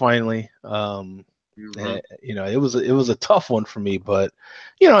championship finally, it was a tough one for me, but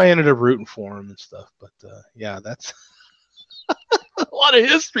I ended up rooting for him and stuff. But that's a lot of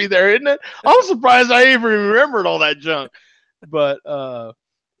history there, isn't it? I'm surprised I even remembered all that junk. But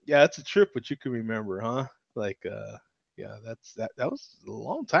it's a trip, but you can remember, huh? Like, that was a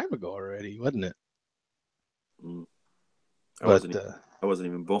long time ago already, wasn't it? I wasn't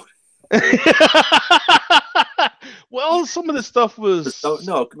even born. Well, some of the stuff was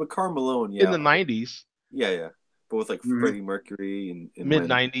but Karl Malone, in the 90s. Yeah. But with like Freddie Mercury and mid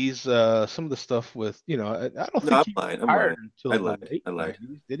 90s, some of the stuff with I don't think he retired until I late lied.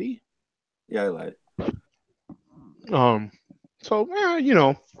 90s. Did he? Yeah, I lied. So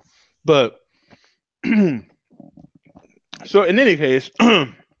but so in any case,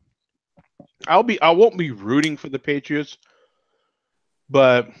 I won't be rooting for the Patriots,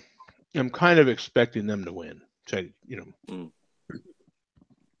 but I'm kind of expecting them to win. So,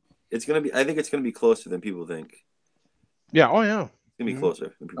 It's gonna be. I think it's gonna be closer than people think. Yeah. Oh, yeah. It's gonna be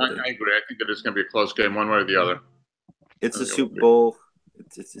closer than people think. I agree. I think that it's gonna be a close game, one way or the other. It's a Super Bowl.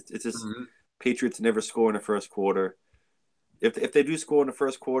 It's just Patriots never score in the first quarter. If they do score in the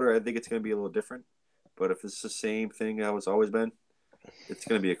first quarter, I think it's gonna be a little different. But if it's the same thing how it's always been, it's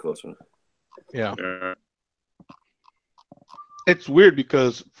gonna be a close one. Yeah. It's weird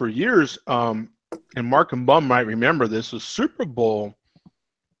because for years, and Mark and Bum might remember this, the Super Bowl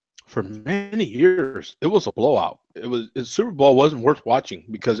for many years, it was a blowout. Super Bowl wasn't worth watching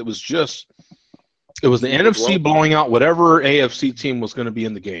because it was the NFC blowing out whatever AFC team was going to be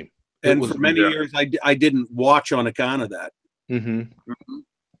in the game. And for many years, I didn't watch on account of that. Yeah,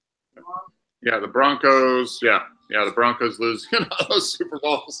 the Broncos. Yeah, the Broncos lose those Super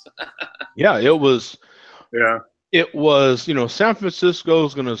Bowls. It was. Yeah. It was, San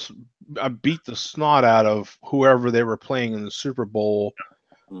Francisco's going to beat the snot out of whoever they were playing in the Super Bowl.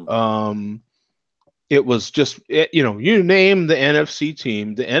 It was just, you name the NFC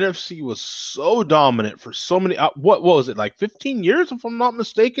team. The NFC was so dominant for so many. What was it, like 15 years, if I'm not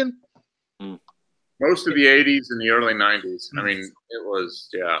mistaken? Most of the 80s and the early 90s. I mean, it was,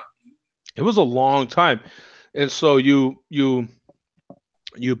 It was a long time. And so you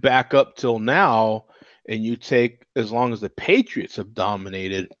back up till now, and you take as long as the Patriots have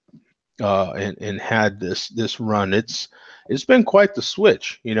dominated and had this run, it's been quite the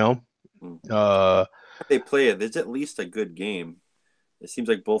switch, They play it. There's at least a good game. It seems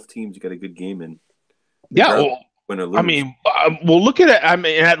like both teams got a good game in. Yeah, win or lose. I mean, we'll look at it. I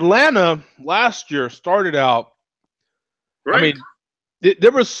mean, Atlanta last year started out. Right. I mean,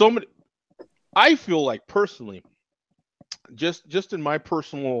 there was so many. I feel like personally, just in my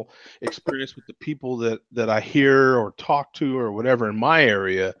personal experience with the people that I hear or talk to or whatever in my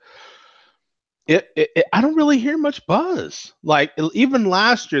area, I don't really hear much buzz. Like even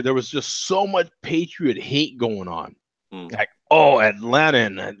last year, there was just so much Patriot hate going on. Like,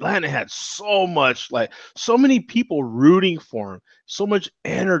 Atlanta had so much, like so many people rooting for him, so much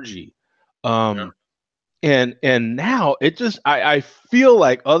energy. And now it just I feel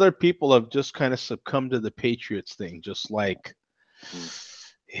like other people have just kind of succumbed to the Patriots thing, just like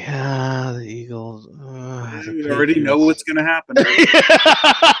the Eagles. You already know what's going to happen.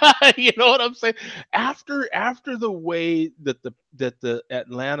 You know what I'm saying? After the way that the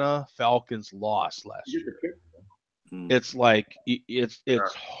Atlanta Falcons lost last year, it's like it's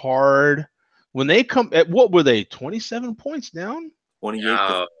hard when they come at what were they 27 points down?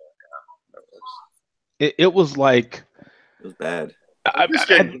 28. It was like it was bad. This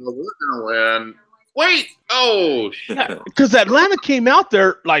game, we're gonna win. Wait, because Atlanta came out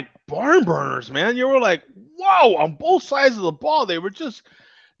there like barn burners, man. You were like, whoa, on both sides of the ball. They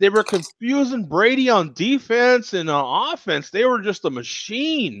were confusing Brady on defense and on offense. They were just a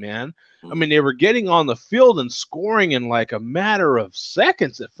machine, man. I mean, they were getting on the field and scoring in like a matter of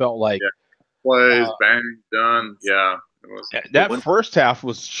seconds. It felt like. plays, bang, done. Yeah. It was. That first half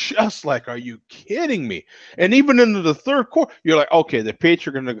was just like, are you kidding me? And even into the third quarter, you're like, okay, the Patriots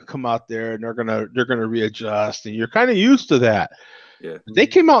are going to come out there and they're gonna readjust, and you're kind of used to that. Yeah. They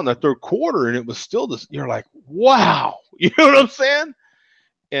came out in the third quarter and it was still this. You're like, wow, you know what I'm saying?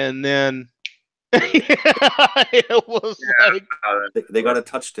 And then it was like they got a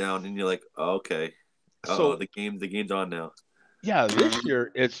touchdown, and you're like, oh, okay, so the game's on now. Yeah, this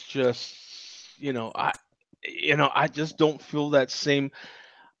year it's just I just don't feel that same.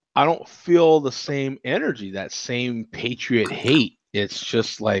 I don't feel the same energy, that same Patriot hate. It's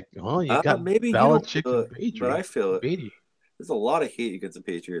just like, oh, you got maybe you Belichick don't, and Patriot, but I feel it. Beatty. There's a lot of hate against the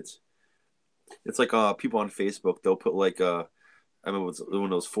Patriots. It's like people on Facebook, they'll put like I remember when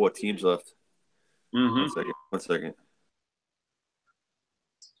there was 4 teams left. Mm-hmm. One second.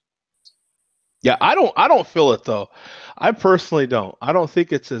 Yeah, I don't feel it though. I personally don't. I don't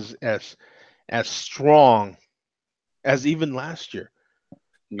think it's as strong as even last year.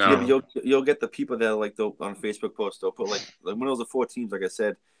 No. Yeah, but you'll get the people that like they'll on Facebook posts, they'll put like when it was the 4 teams, like I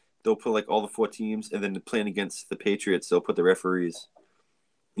said, they'll put like all the 4 teams, and then playing against the Patriots, they'll put the referees.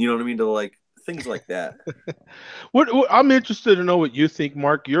 You know what I mean? To like things like that. What I'm interested to know what you think,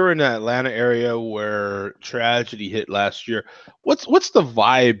 Mark. You're in the Atlanta area where tragedy hit last year. What's the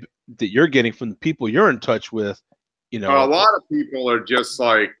vibe that you're getting from the people you're in touch with? A lot of people are just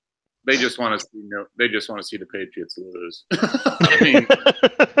like they just want to see the Patriots lose. I mean,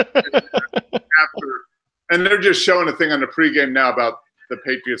 and they're just showing a thing on the pregame now about the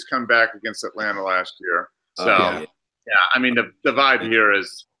Patriots come back against Atlanta last year. So yeah, I mean the vibe here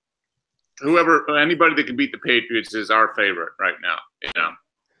is anybody that can beat the Patriots is our favorite right now.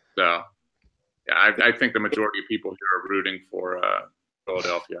 So yeah, I think the majority of people here are rooting for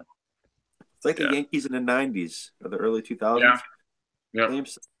Philadelphia. It's like the Yankees in the 90s or the early 2000s. Yeah.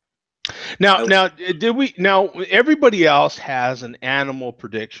 Now, everybody else has an animal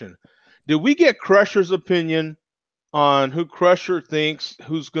prediction. Did we get Crusher's opinion on who Crusher thinks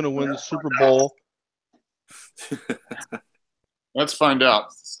who's going to win the Super Bowl? Let's find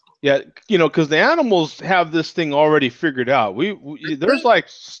out. Yeah, because the animals have this thing already figured out. There's like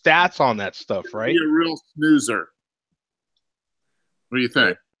stats on that stuff, right? You're a real snoozer. What do you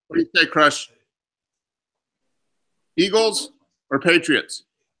think? What do you say, Crush? Eagles or Patriots?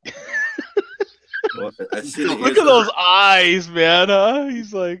 Look at those eyes, man. Huh?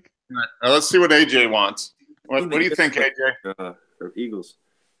 He's like. Now let's see what AJ wants. What do you think, AJ? Or Eagles.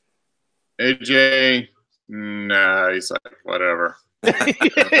 AJ, nah, he's like whatever.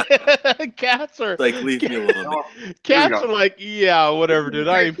 Cats are like, leave me alone. Cats are like, yeah, whatever, dude.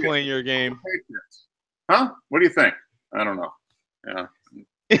 I ain't playing your game. Patriots. Huh? What do you think? I don't know. Yeah.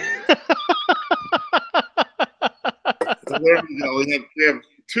 So there we go. We have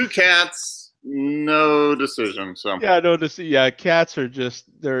 2 cats, no decision. So cats are just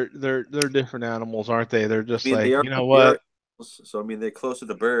they're different animals, aren't they? They're just what? So I mean, they're closer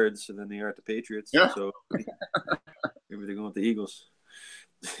to birds than they are at the Patriots. Yeah. So maybe they're going with the Eagles.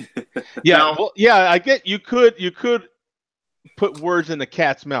 I get you could put words in the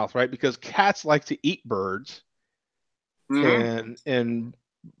cat's mouth, right? Because cats like to eat birds, and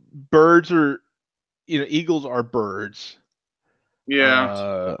birds are, eagles are birds.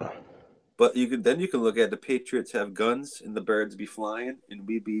 Yeah. But you can look at the Patriots have guns and the birds be flying, and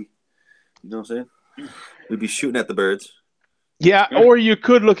we'd be, you know what I'm saying? We'd be shooting at the birds. Yeah, or you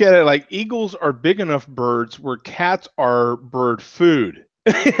could look at it like eagles are big enough birds where cats are bird food.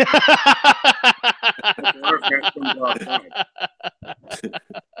 Have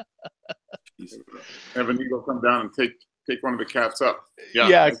an eagle come down and take one of the cats up.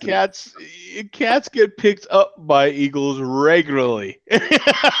 Yeah, cats get picked up by eagles regularly.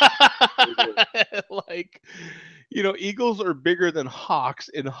 Like, eagles are bigger than hawks,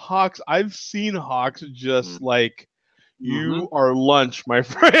 and hawks, I've seen hawks just like, you are lunch, my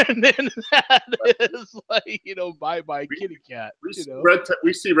friend, and that is like, bye kitty cat. We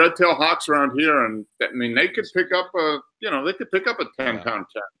see red-tailed hawks around here, and I mean they could pick up a 10-pound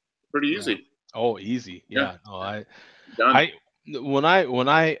cat pretty easy. Oh, easy, yeah. No, when I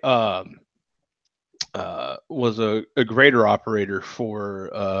was a grader operator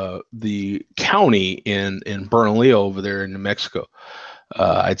for the county in Bernalillo over there in New Mexico.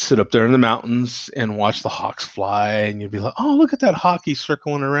 I'd sit up there in the mountains and watch the hawks fly, and you'd be like, "Oh, look at that hawk! He's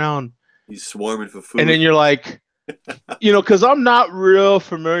circling around. He's swarming for food." And then you're like, because I'm not real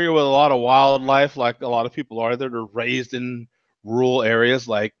familiar with a lot of wildlife like a lot of people are that are raised in rural areas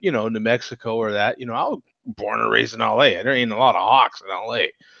like, New Mexico or that. I was born and raised in LA. There ain't a lot of hawks in LA.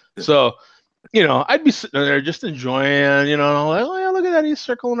 So, I'd be sitting there just enjoying, and I'm like, oh, yeah, look at that. He's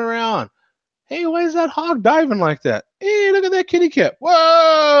circling around. Hey, why is that hog diving like that? Hey, look at that kitty cat. Whoa,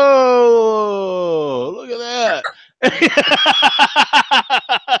 look at that.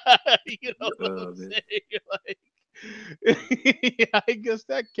 You know what I'm saying? Like, yeah, I guess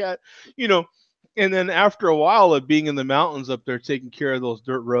that cat, you know, and then after a while of being in the mountains up there, taking care of those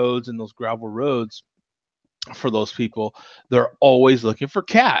dirt roads and those gravel roads for those people, they're always looking for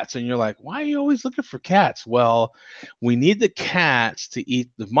cats. And you're like, why are you always looking for cats? Well, we need the cats to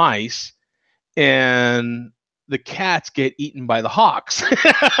eat the mice, and the cats get eaten by the hawks.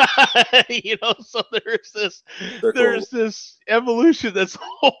 You know, so there's this evolution that's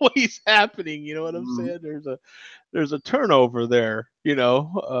always happening. You know what I'm saying? There's a turnover there, you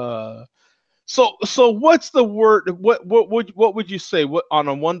know. So what's the word? What would you say? What on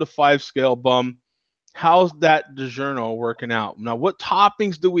a 1 to 5 scale, Bum? How's that DiGiorno working out? Now, what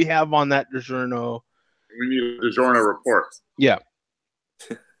toppings do we have on that DiGiorno? We need a DiGiorno report. Yeah.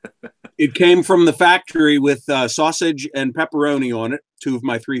 It came from the factory with sausage and pepperoni on it, 2 of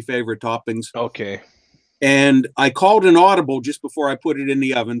my 3 favorite toppings. Okay. And I called an audible just before I put it in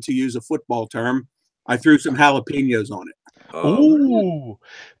the oven, to use a football term. I threw some jalapenos on it. Ooh,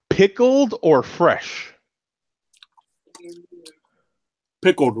 pickled or fresh?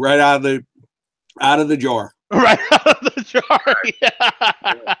 Pickled right out of the jar. Right out of the jar.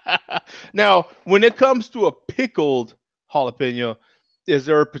 Yeah. Now, when it comes to a pickled jalapeno, is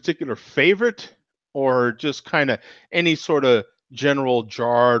there a particular favorite, or just kind of any sort of general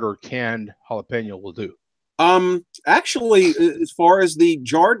jarred or canned jalapeno will do? Actually, as far as the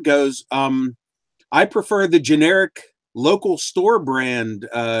jarred goes, I prefer the generic local store brand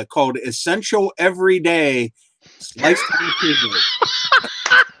called Essential Everyday Sliced Jalapeno.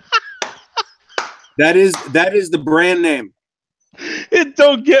 That is the brand name. It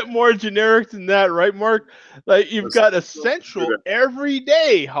don't get more generic than that, right, Mark? Like, you've got Essential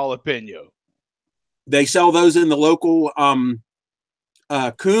Everyday Jalapeno. They sell those in the local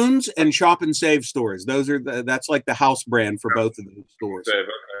Coons and Shop and Save stores. That's like the house brand for both of those stores.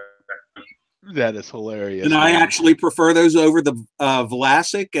 That is hilarious. And I actually prefer those over the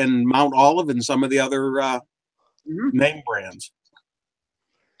Vlasic and Mount Olive and some of the other name brands.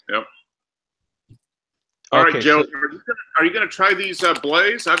 Yep. All right, Joe. Are you going to try these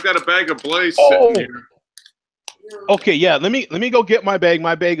Blaze? I've got a bag of Blaze sitting here. Okay, yeah. Let me go get my bag.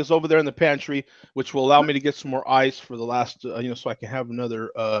 My bag is over there in the pantry, which will allow me to get some more ice for the last, so I can have another,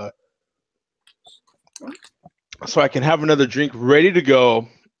 drink ready to go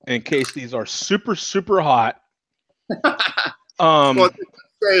in case these are super, super hot. Well,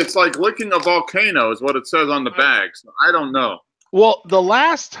 it's like licking a volcano is what it says on the bag. So I don't know. Well, the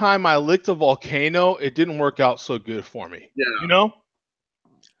last time I licked a volcano, it didn't work out so good for me. Yeah. You know?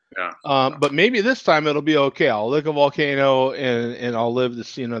 Yeah. But maybe this time it'll be okay. I'll lick a volcano and I'll live to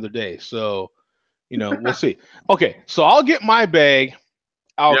see another day. So, we'll see. Okay, so I'll get my bag.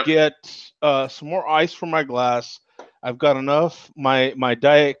 I'll get some more ice for my glass. I've got enough. My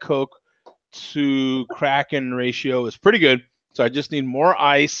Diet Coke to Kraken ratio is pretty good. So I just need more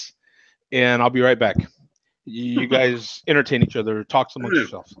ice, and I'll be right back. You guys entertain each other. Talk amongst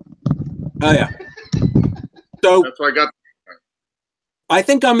yourselves. Oh, yeah. So that's what I got. I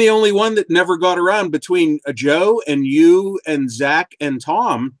think I'm the only one that never got around between Joe and you and Zach and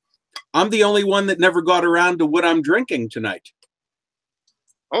Tom. I'm the only one that never got around to what I'm drinking tonight.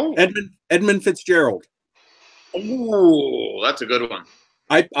 Oh, Edmund Fitzgerald. Oh, that's a good one.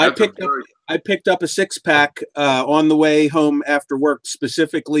 I picked up a 6-pack on the way home after work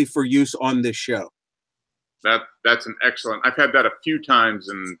specifically for use on this show. That's an excellent. I've had that a few times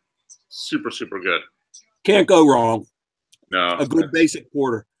and super, super good. Can't go wrong. No, a good basic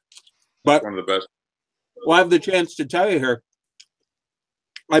porter. But one of the best. Well, I have the chance to tell you here.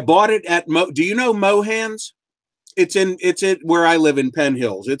 I bought it at do you know Mohan's? It's where I live in Penn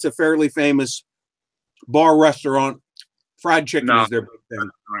Hills. It's a fairly famous bar restaurant. Fried chicken is their big thing.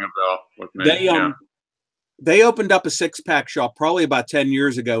 They opened up a 6-pack shop probably about 10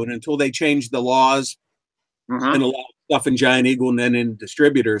 years ago, and until they changed the laws and a lot of stuff in Giant Eagle and then in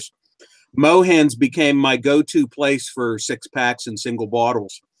distributors, Mohan's became my go-to place for 6-packs and single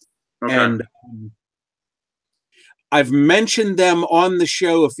bottles. Okay. And I've mentioned them on the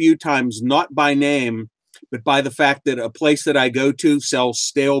show a few times, not by name, but by the fact that a place that I go to sells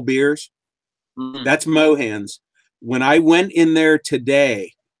stale beers. That's Mohan's. When I went in there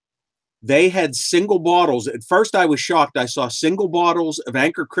today, they had single bottles. At first, I was shocked. I saw single bottles of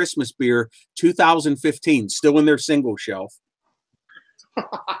Anchor Christmas beer 2015 still in their single shelf.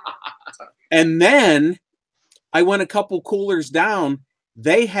 And then I went a couple coolers down.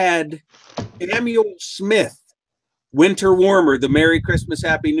 They had Samuel Smith Winter Warmer, the Merry Christmas,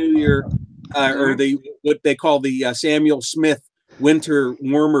 Happy New Year or what they call the Samuel Smith Winter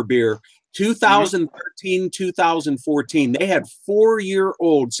Warmer beer. 2013, 2014. They had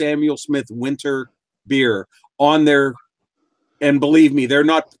 4-year-old Samuel Smith Winter beer on their, and believe me, they're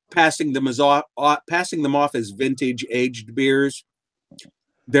not passing them off as vintage aged beers.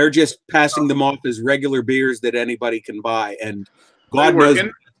 They're just passing them off as regular beers that anybody can buy. And God knows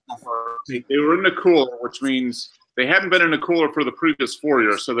they were in the cooler, which means they hadn't been in the cooler for the previous 4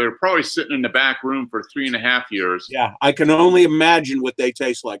 years, so they're probably sitting in the back room for 3.5 years. Yeah, I can only imagine what they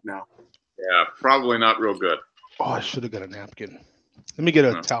taste like now. Yeah, probably not real good. Oh, I should have got a napkin. Let me get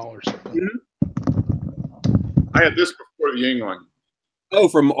a towel or something. I had this before the Yingling. Oh,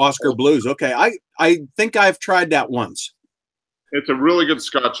 from Oscar Blues. Okay, I think I've tried that once. It's a really good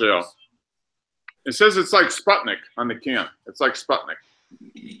Scotch ale. It says it's like Sputnik on the can. It's like Sputnik.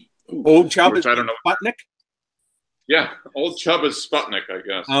 Old Chub is I don't know. Sputnik? Yeah, Old Chub is Sputnik, I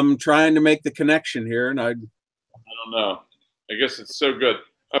guess. I'm trying to make the connection here, and I don't know. I guess it's so good.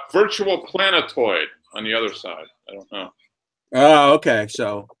 A virtual planetoid on the other side. I don't know. Oh, okay.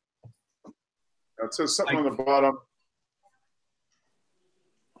 So it says something on the bottom.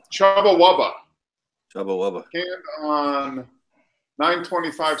 Chubba Wubba. Chubba Wubba. Canned on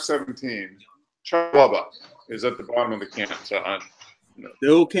 9/25/17. Chubba Wubba is at the bottom of the can. So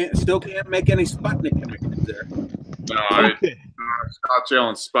still can't make any Sputnik connections there. No, Okay. Scotch ale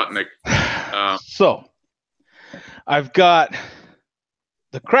and Sputnik. So I've got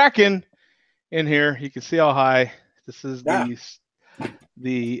the Kraken in here. You can see how high this is. Nice.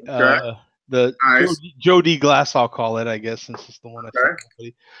 Joe D glass, I'll call it, I guess, since it's the one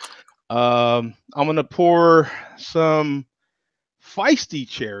I'm gonna pour some feisty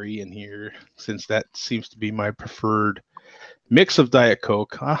cherry in here, since that seems to be my preferred mix of Diet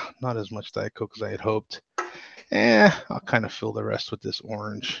Coke. Not as much Diet Coke as I had hoped. I'll kind of fill the rest with this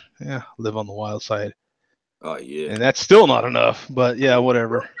orange. Live on the wild side. Oh yeah. And that's still not enough, but yeah,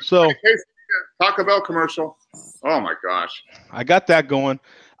 whatever. So Taco Bell commercial. Oh my gosh. I got that going.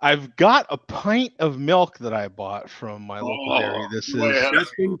 I've got a pint of milk that I bought from my local dairy. This is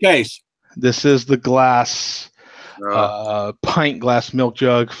just in case. This is the glass pint glass milk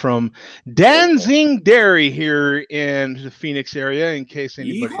jug from Danzing Dairy here in the Phoenix area, in case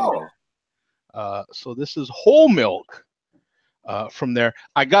anybody. So this is whole milk from there.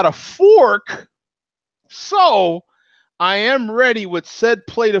 I got a fork. So I am ready with said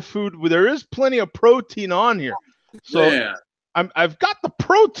plate of food. There is plenty of protein on here. So I've got the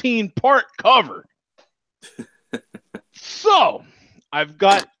protein part covered. So I've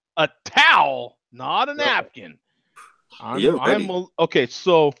got a towel, not a napkin. Okay,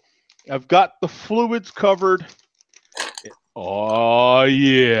 so I've got the fluids covered. Oh,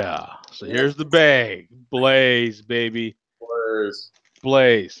 yeah. So here's the bag. Blaze, baby.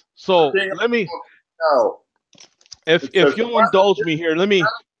 Blaze. So let me... If you'll indulge me here, let me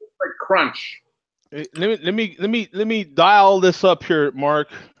like crunch. Let me dial this up here, Mark.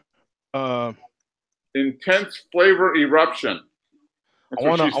 Intense flavor eruption. I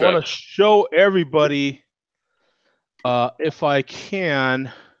want to show everybody, if I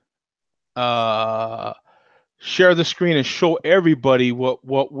can, share the screen and show everybody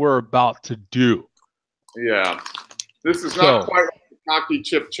what we're about to do. Yeah, this is not quite like the Hockey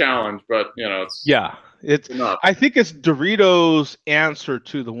Chip Challenge, but it's enough. I think it's Doritos' answer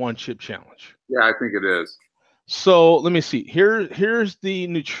to the One Chip Challenge. Yeah, I think it is. So let me see. Here's the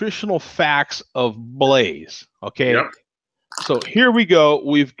nutritional facts of Blaze. Okay. Yep. So here we go.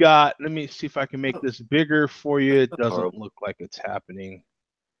 We've got. Let me see if I can make this bigger for you. It doesn't look like it's happening.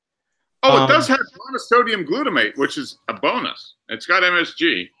 Oh, it does have monosodium glutamate, which is a bonus. It's got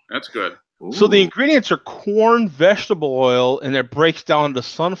MSG. That's good. Ooh. So the ingredients are corn, vegetable oil, and it breaks down into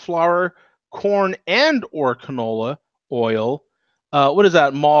sunflower, corn, and or canola oil. What is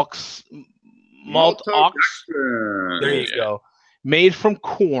that? Malt ox. There you go. Made from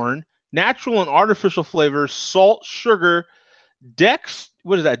corn, natural and artificial flavors, salt, sugar,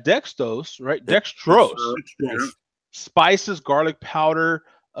 what is that? Dextrose, right? Dextrose. Spices, garlic powder,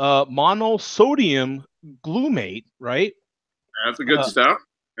 monosodium glutamate, right? That's the good stuff.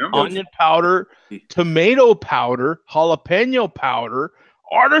 Onion powder, tomato powder, jalapeno powder,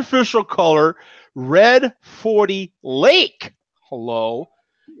 artificial color, red 40 lake,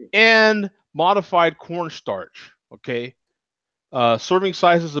 and modified cornstarch. Okay. Serving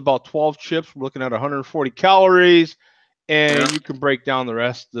size is about 12 chips. We're looking at 140 calories, and you can break down the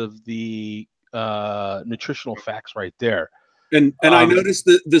rest of the nutritional facts right there. And I noticed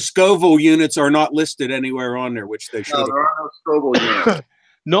the Scoville units are not listed anywhere on there, which they should. No, there are no Scoville units.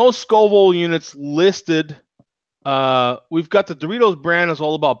 No Scoville units listed We've got the Doritos brand is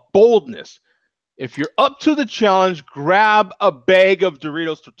all about boldness. If you're up to the challenge, grab a bag of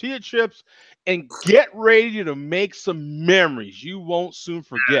Doritos tortilla chips and get ready to make some memories you won't soon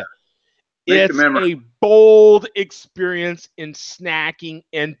forget. It's a bold experience in snacking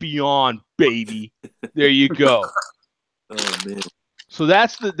and beyond, baby. There you go. Oh man. So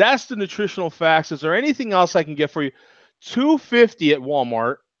that's the nutritional facts. Is there anything else I can get for you? $2.50 at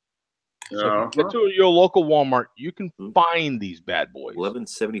Walmart. So if you get to your local Walmart, you can find these bad boys.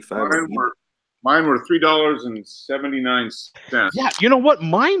 $11.75. Mine were $3.79. Yeah, you know what?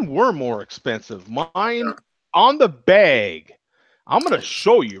 Mine were more expensive. Mine on the bag. I'm gonna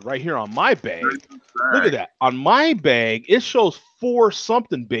show you right here on my bag. Look at that. On my bag, it shows 4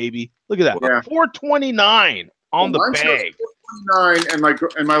 something, baby. Look at that. Yeah. $4.29 on the bag.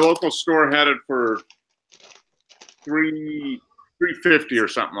 $4.29, and my local store had it for $3.50 or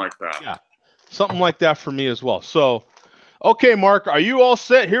something like that. Yeah, something like that for me as well. So, okay, Mark, are you all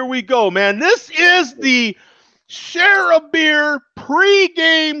set? Here we go, man. This is the Share a Beer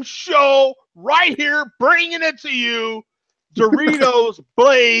pregame show right here, bringing it to you. Doritos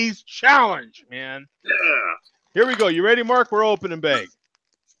Blaze Challenge, man. Yeah. Here we go. You ready, Mark? We're opening bag.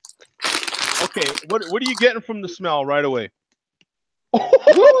 Okay, what are you getting from the smell right away?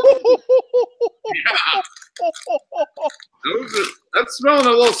 That's smelling a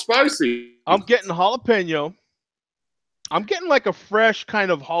little spicy. I'm getting jalapeno. I'm getting like a fresh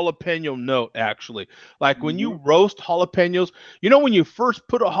kind of jalapeno note, actually. Like when you roast jalapenos, you know, when you first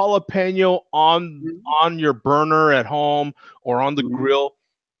put a jalapeno on your burner at home or on the grill,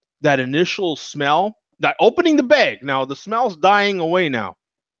 that initial smell, that opening the bag. Now the smell's dying away now.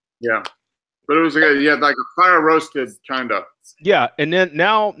 Yeah, but it was like a fire roasted kind of. Yeah, and then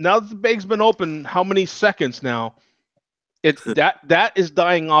now that the bag's been open, how many seconds now? It's that is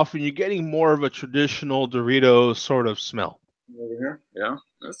dying off, and you're getting more of a traditional Doritos sort of smell. Over here, yeah.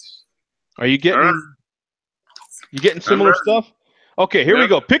 That's. Are you getting? You getting similar stuff? Okay, here we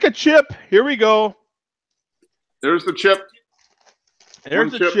go. Pick a chip. Here we go. There's the chip.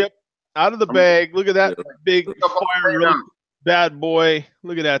 There's the chip out of the bag. Look at that big fire bad boy.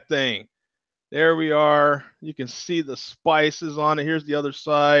 Look at that thing. There we are. You can see the spices on it. Here's the other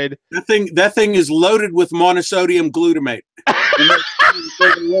side. That thing is loaded with monosodium glutamate. MSG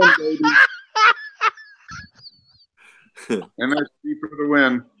for the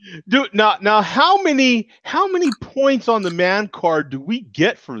win. Dude, now how many points on the man card do we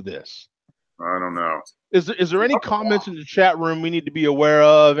get for this? I don't know. Is there any comments in the chat room we need to be aware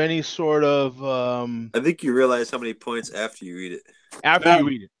of? Any sort of I think you realize how many points after you eat it. After you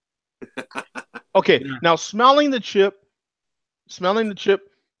eat it. Okay, now smelling the chip,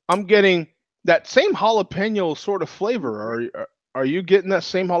 I'm getting that same jalapeno sort of flavor. Are you getting that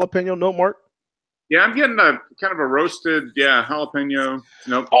same jalapeno note, Mark? Yeah, I'm getting a kind of a roasted, jalapeno.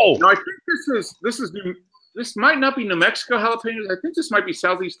 Nope. Oh, no, I think this might not be New Mexico jalapenos. I think this might be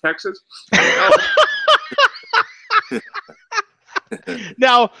Southeast Texas.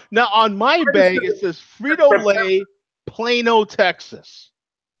 Now on my bag it says Frito-Lay, Plano, Texas.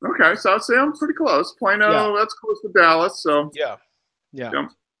 Okay, so I'd say I'm pretty close. Plano, that's close to Dallas. So yeah.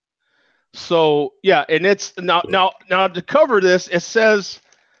 So and it's now to cover this, it says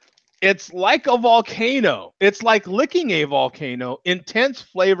it's like a volcano. It's like licking a volcano. Intense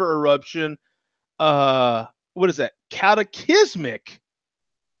flavor eruption. What is that? Cataclysmic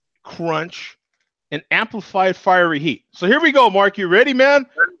crunch and amplified fiery heat. So here we go, Mark. You ready, man?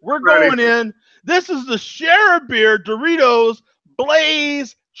 We're going in. This is the Share a Beer Doritos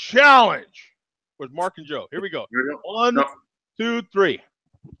Blaze Challenge with Mark and Joe. Here we go. 1, 2, 3.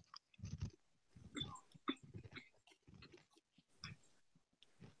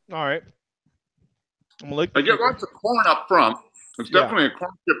 All right. I get lots of corn up front. It's definitely a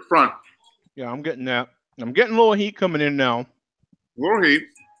corn chip front. Yeah, I'm getting that. I'm getting a little heat coming in now. A little heat.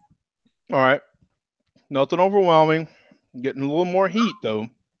 All right. Nothing overwhelming. I'm getting a little more heat, though.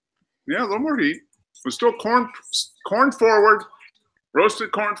 Yeah, a little more heat. But still corn forward.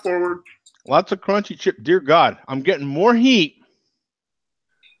 Roasted corn forward. Lots of crunchy chip. Dear God, I'm getting more heat.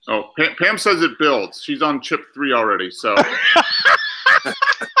 Oh, Pam says it builds. She's on chip 3 already, so.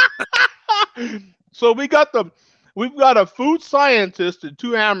 So we've got a food scientist and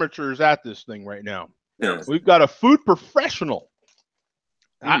 2 amateurs at this thing right now. Yeah. We've got a food professional.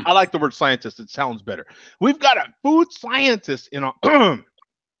 I like the word scientist. It sounds better. We've got a food scientist in a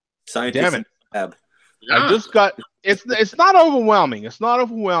scientist. Damn it. Lab. Yeah. I just got it's not overwhelming. It's not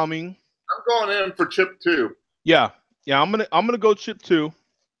overwhelming. I'm going in for chip 2. Yeah. I'm gonna go chip 2.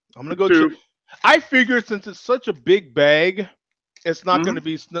 I'm gonna go chip. I figure since it's such a big bag, it's not gonna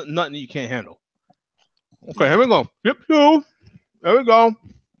be nothing you can't handle. Okay, here we go. Chip 2. There we go.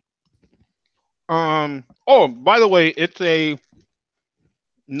 Oh, by the way, it's a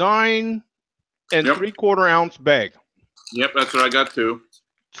 9 3/4 ounce bag. Yep, that's what I got too.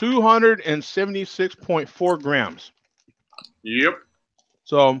 276.4 grams. Yep.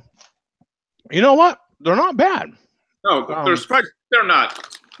 So, you know what? They're not bad. No, they're spicy. They're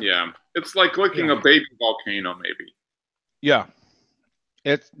not. Yeah, it's like licking a baby volcano, maybe. Yeah,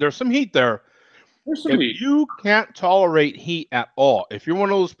 there's some heat there. There's some If heat. you can't tolerate heat at all, if you're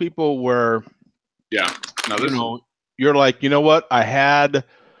one of those people where, you're like, you know what? I had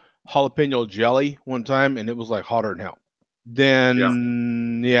jalapeno jelly one time and it was like hotter than hell.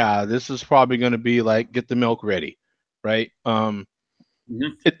 Then this is probably going to be like get the milk ready, right?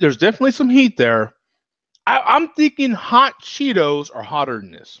 There's definitely some heat there. I'm thinking hot Cheetos are hotter than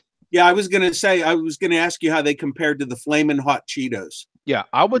this. Yeah, I was going to ask you how they compared to the Flamin' Hot Cheetos. Yeah,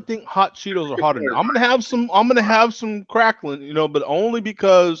 I would think hot Cheetos are hotter than this. I'm going to have some crackling, but only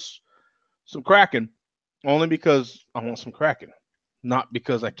because some cracking, only because I want some cracking, not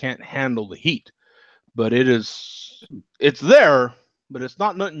because I can't handle the heat. But it's there, but it's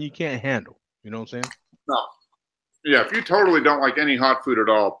not nothing you can't handle. You know what I'm saying? No. Yeah, if you totally don't like any hot food at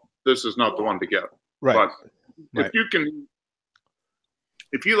all, this is not the one to get. Right. But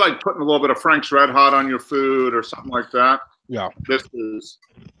if you like putting a little bit of Frank's Red Hot on your food or something like that, this is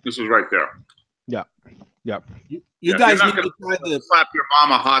right there. Yeah. You guys need to try the slap your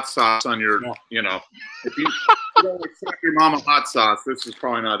mama hot sauce on your, if you don't like slap your mama hot sauce, this is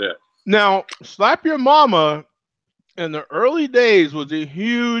probably not it. Now, Slap Your Mama in the early days was a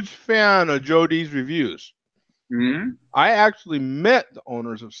huge fan of Joe D's reviews. Mm-hmm. I actually met the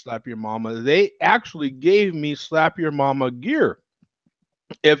owners of Slap Your Mama. They actually gave me Slap Your Mama gear.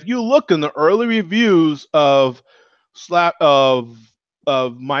 If you look in the early reviews of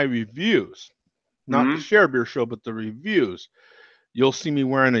my reviews, not the Share Beer Show, but the reviews, you'll see me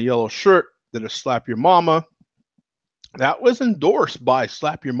wearing a yellow shirt that is Slap Your Mama. That was endorsed by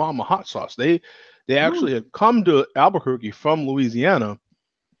Slap Your Mama hot sauce. They actually had come to Albuquerque from Louisiana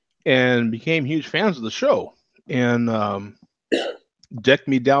and became huge fans of the show and decked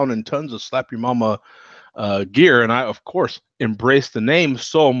me down in tons of Slap Your Mama gear. And I, of course, embraced the name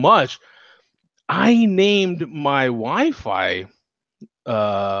so much. I named my Wi-Fi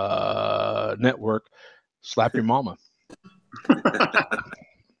network Slap Your Mama.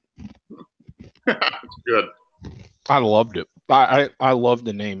 That's good. I loved it. I loved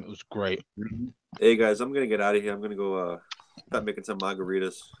the name. It was great. Hey guys, I'm gonna get out of here. I'm gonna go start making some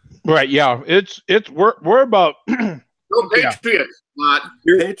margaritas. Right? Yeah. We're about. Go Patriots.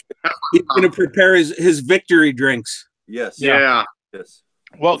 He's gonna prepare his victory drinks. Yes. Yeah. Yes.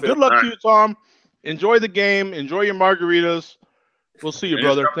 Well, good luck to you, Tom. Enjoy the game. Enjoy your margaritas. We'll see you,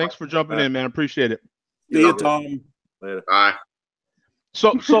 brother. Thanks for jumping in, man. Appreciate it. See you, Tom. Later. Bye.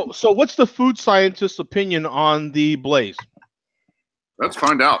 So what's the food scientist's opinion on the Blaze? Let's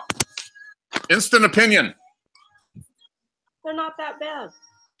find out. Instant opinion. They're not that bad.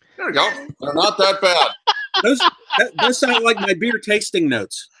 There we go. They're not that bad. Those sound like my beer tasting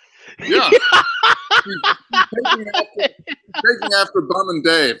notes. Yeah. taking after Bum and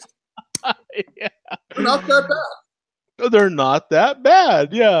Dave. Yeah. They're not that bad. They're not that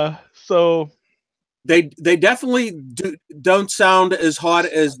bad. Yeah. So they definitely don't sound as hot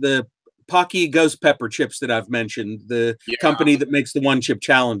as the Pocky Ghost Pepper chips that I've mentioned, the company that makes the One Chip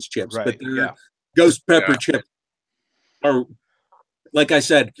Challenge chips. Right. But their Ghost Pepper chips are, like I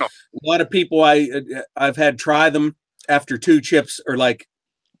said, a lot of people I've had try them after 2 chips are like,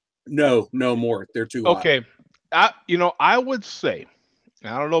 no more. They're too hot. Okay. I would say,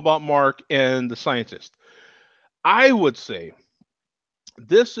 I don't know about Mark and the scientist. I would say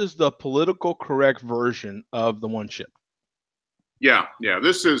this is the political correct version of the One Chip. Yeah.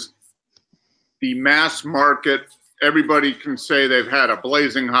 This is the mass market. Everybody can say they've had a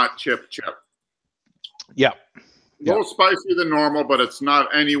blazing hot chip. Yeah. A little spicier than normal, but it's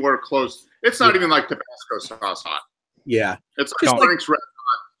not anywhere close. It's not even like Tabasco sauce hot. Yeah. It's like Frank's Red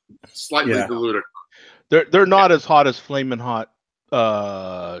Hot, slightly diluted. They're not as hot as Flamin' Hot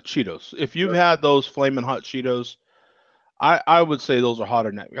Cheetos. If you've had those Flamin' Hot Cheetos, I would say those are hotter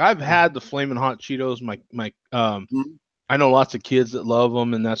than that. I've had the Flamin' Hot Cheetos. I know lots of kids that love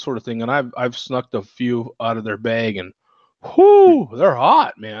them and that sort of thing, and I've snuck a few out of their bag, and they're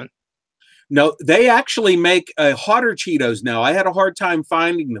hot, man. No, they actually make hotter Cheetos now. I had a hard time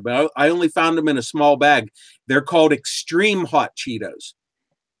finding them. I only found them in a small bag. They're called Extreme Hot Cheetos,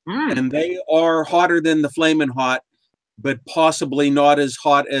 and they are hotter than the Flamin' Hot, but possibly not as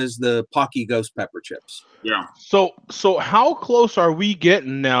hot as the Pocky Ghost Pepper chips. Yeah. So how close are we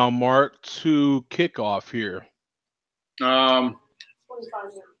getting now, Mark, to kickoff here? 25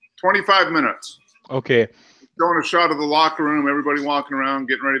 minutes. 25 minutes. Okay. Showing a shot of the locker room, everybody walking around,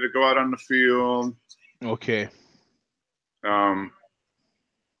 getting ready to go out on the field. Okay.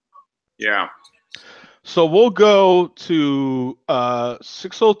 Yeah. So we'll go to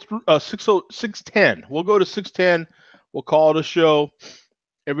 610. We'll go to 610. We'll call it a show.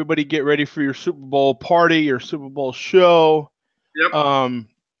 Everybody get ready for your Super Bowl party, your Super Bowl show. Yep.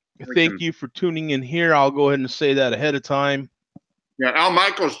 Thank you for tuning in here. I'll go ahead and say that ahead of time. Yeah, Al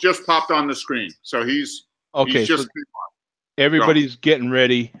Michaels just popped on the screen. So he's okay. just So everybody's getting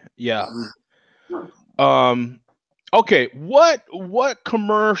ready. Yeah. Okay, what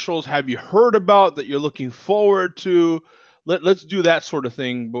commercials have you heard about that you're looking forward to? Let's do that sort of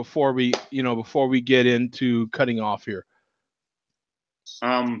thing before we get into cutting off here.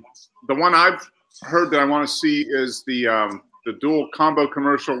 The one I've heard that I want to see is the dual combo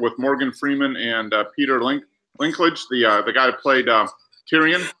commercial with Morgan Freeman and Peter Dinklage, the guy that played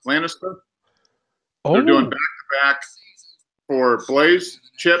Tyrion Lannister. Oh. They're doing back-to-back for Blaze,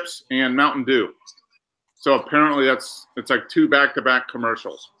 chips, and Mountain Dew. So apparently it's like 2 back-to-back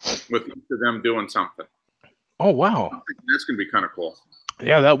commercials with each of them doing something. Oh, wow. I think that's going to be kind of cool.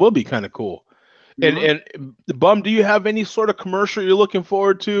 Yeah, that will be kind of cool. And Bum, do you have any sort of commercial you're looking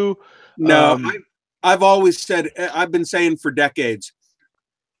forward to? No, I've always said, I've been saying for decades,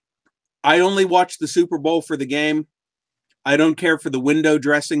 I only watch the Super Bowl for the game. I don't care for the window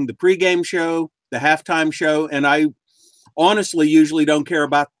dressing, the pregame show, the halftime show, and I honestly usually don't care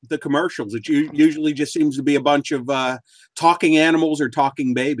about the commercials. It usually just seems to be a bunch of talking animals or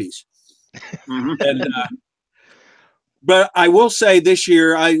talking babies. And but I will say this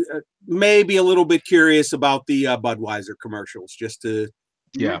year I may be a little bit curious about the Budweiser commercials, just to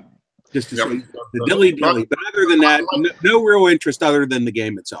see the dilly. But other than that, no real interest other than the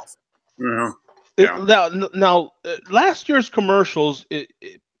game itself. Now, last year's commercials,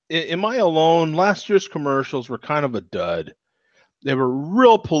 am I alone? Last year's commercials were kind of a dud. They were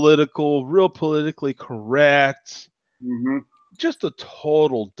real political, real politically correct. Just a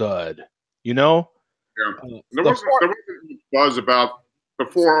total dud, you know? Yeah. There wasn't buzz about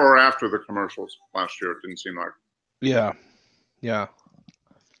before or after the commercials last year, it didn't seem like. Yeah. Yeah.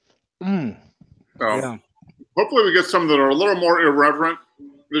 So hopefully we get some that are a little more irreverent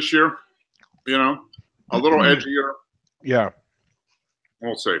this year, you know, a little edgier. Yeah.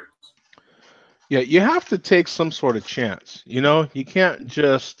 We'll see. Yeah, you have to take some sort of chance. You know, you can't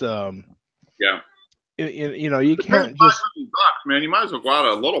just you can't just $5 million, man. You might as well go out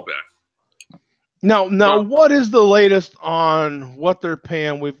a little bit. Now, what is the latest on what they're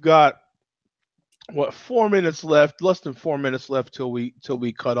paying? We've got 4 minutes left, less than 4 minutes left till we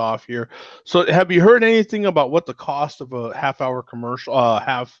cut off here. So, have you heard anything about what the cost of a half-hour commercial,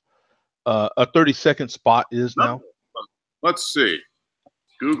 a 30-second spot is now? Let's see.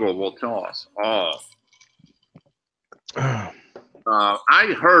 Google will tell us. I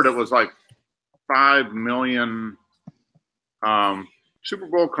heard it was like 5 million Super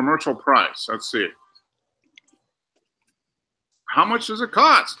Bowl commercial price. Let's see. How much does it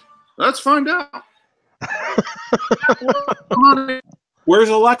cost? Let's find out. Where's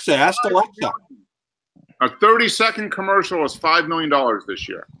Alexa? Ask Alexa. A 30-second commercial is $5 million this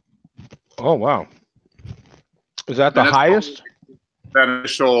year. Oh, wow. Is that the highest? That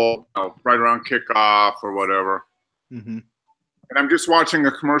initial, right around kickoff or whatever. And I'm just watching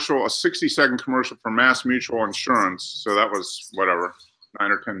a commercial, a 60-second commercial for Mass Mutual Insurance. So that was whatever, $9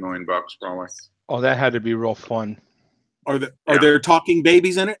 or $10 million probably. Oh, that had to be real fun. Are there talking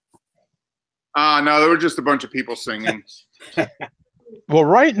babies in it? No, there were just a bunch of people singing. Well,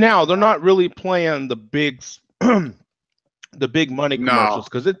 right now they're not really playing the big money commercials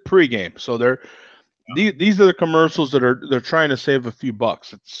because it's pregame. So these are the commercials that they're trying to save a few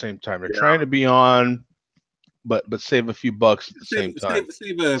bucks at the same time. They're trying to be on, but save a few bucks at the same time.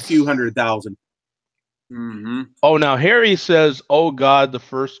 Save a few $100,000. Oh, now Harry says, "Oh God, the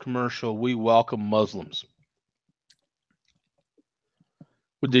first commercial. We welcome Muslims."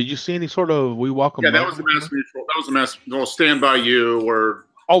 Did you see any sort of "We welcome"? Yeah, that was the Mass Mutual. That was the Mass. Well, Stand By You. Or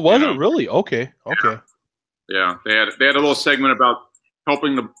was it really? Okay. Yeah, they had a little segment about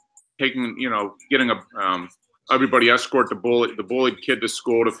helping getting everybody escort the bullied kid to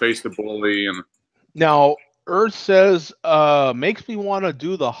school to face the bully. And now Earth says makes me want to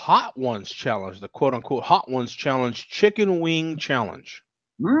do the Hot Ones challenge, the quote unquote Hot Ones challenge, chicken wing challenge.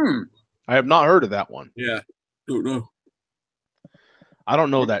 I have not heard of that one. Yeah, don't know. I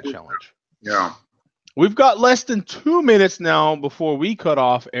don't know that challenge. Yeah. We've got less than 2 minutes now before we cut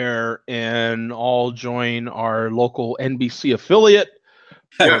off air and all join our local NBC affiliate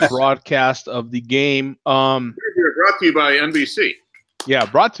for a Yes. broadcast of the game. We're brought to you by NBC. Yeah,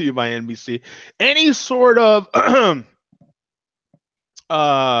 brought to you by NBC. Any sort of,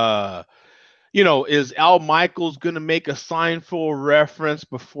 is Al Michaels going to make a Seinfeld reference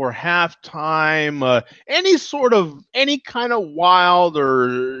before halftime? Any kind of wild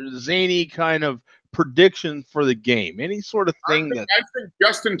or zany kind of prediction for the game? Any sort of thing I think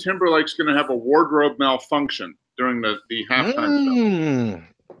Justin Timberlake's going to have a wardrobe malfunction during the halftime show.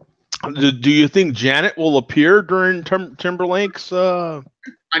 Do you think Janet will appear during Timberlake's? I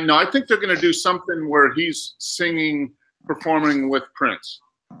think they're going to do something where he's singing, performing with Prince.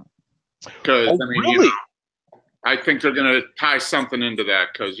 Because really? I think they're going to tie something into that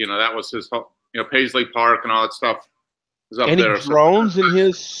because that was his, Paisley Park and all that stuff is up there. Any drones in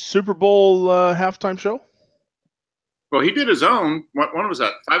his Super Bowl halftime show? Well, he did his own. When was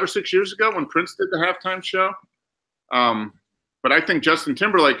that? 5 or 6 years ago when Prince did the halftime show. But I think Justin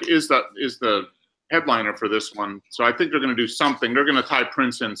Timberlake is the headliner for this one. So I think they're going to do something. They're going to tie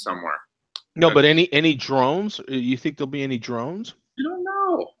Prince in somewhere. No, but any drones? You think there'll be any drones? I don't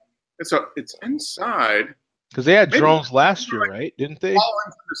know. It's inside. Because they had drones last year, right? Didn't they? Fall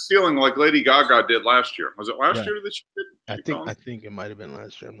into the ceiling like Lady Gaga did last year. Was it last year that she did? I think it might have been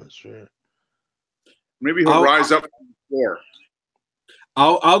last year. I'm not sure. Maybe he'll rise up on the floor.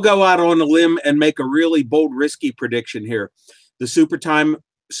 I'll go out on a limb and make a really bold, risky prediction here. The Super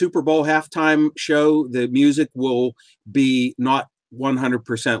Bowl halftime show, the music will be not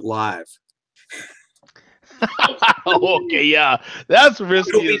 100% live. Okay, yeah, that's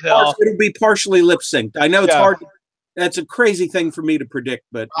risky as hell. It'll be partially lip synced. I know it's hard. That's a crazy thing for me to predict,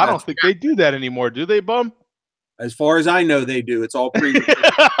 but I don't think they do that anymore, do they, Bum? As far as I know, they do. It's all pre.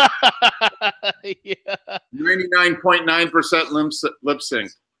 99.9% lip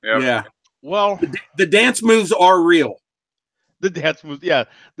sync. Yep. Yeah. Well, the dance moves are real. The dance moves, yeah.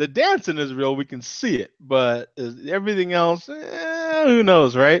 The dancing is real. We can see it, but everything else, who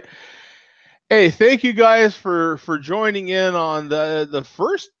knows, right? Hey, thank you guys for joining in on the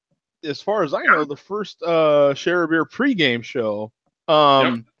first, as far as I know, the first Share a Beer pregame show.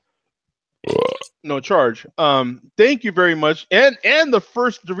 No charge. Thank you very much, and the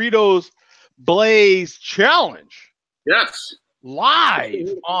first Doritos Blaze Challenge. Yes,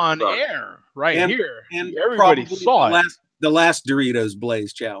 live on air here, and everybody saw it. The last Doritos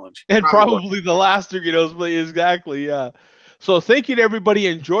Blaze Challenge, and probably the last Doritos Blaze. Exactly, yeah. So thank you to everybody.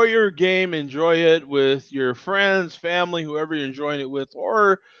 Enjoy your game. Enjoy it with your friends, family, whoever you're enjoying it with,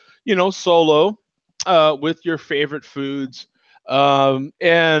 or, solo with your favorite foods.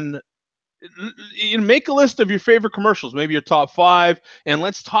 And make a list of your favorite commercials, maybe your top 5, and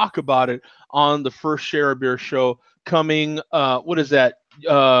let's talk about it on the first Share a Beer show coming. What is that?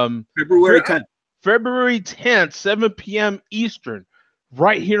 February 10th. February 10th, 7 p.m. Eastern,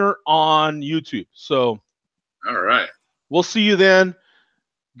 right here on YouTube. So, all right. We'll see you then.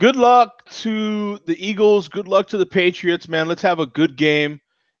 Good luck to the Eagles. Good luck to the Patriots, man. Let's have a good game,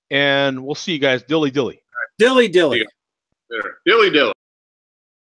 and we'll see you guys. Dilly dilly. Dilly dilly. Dilly dilly.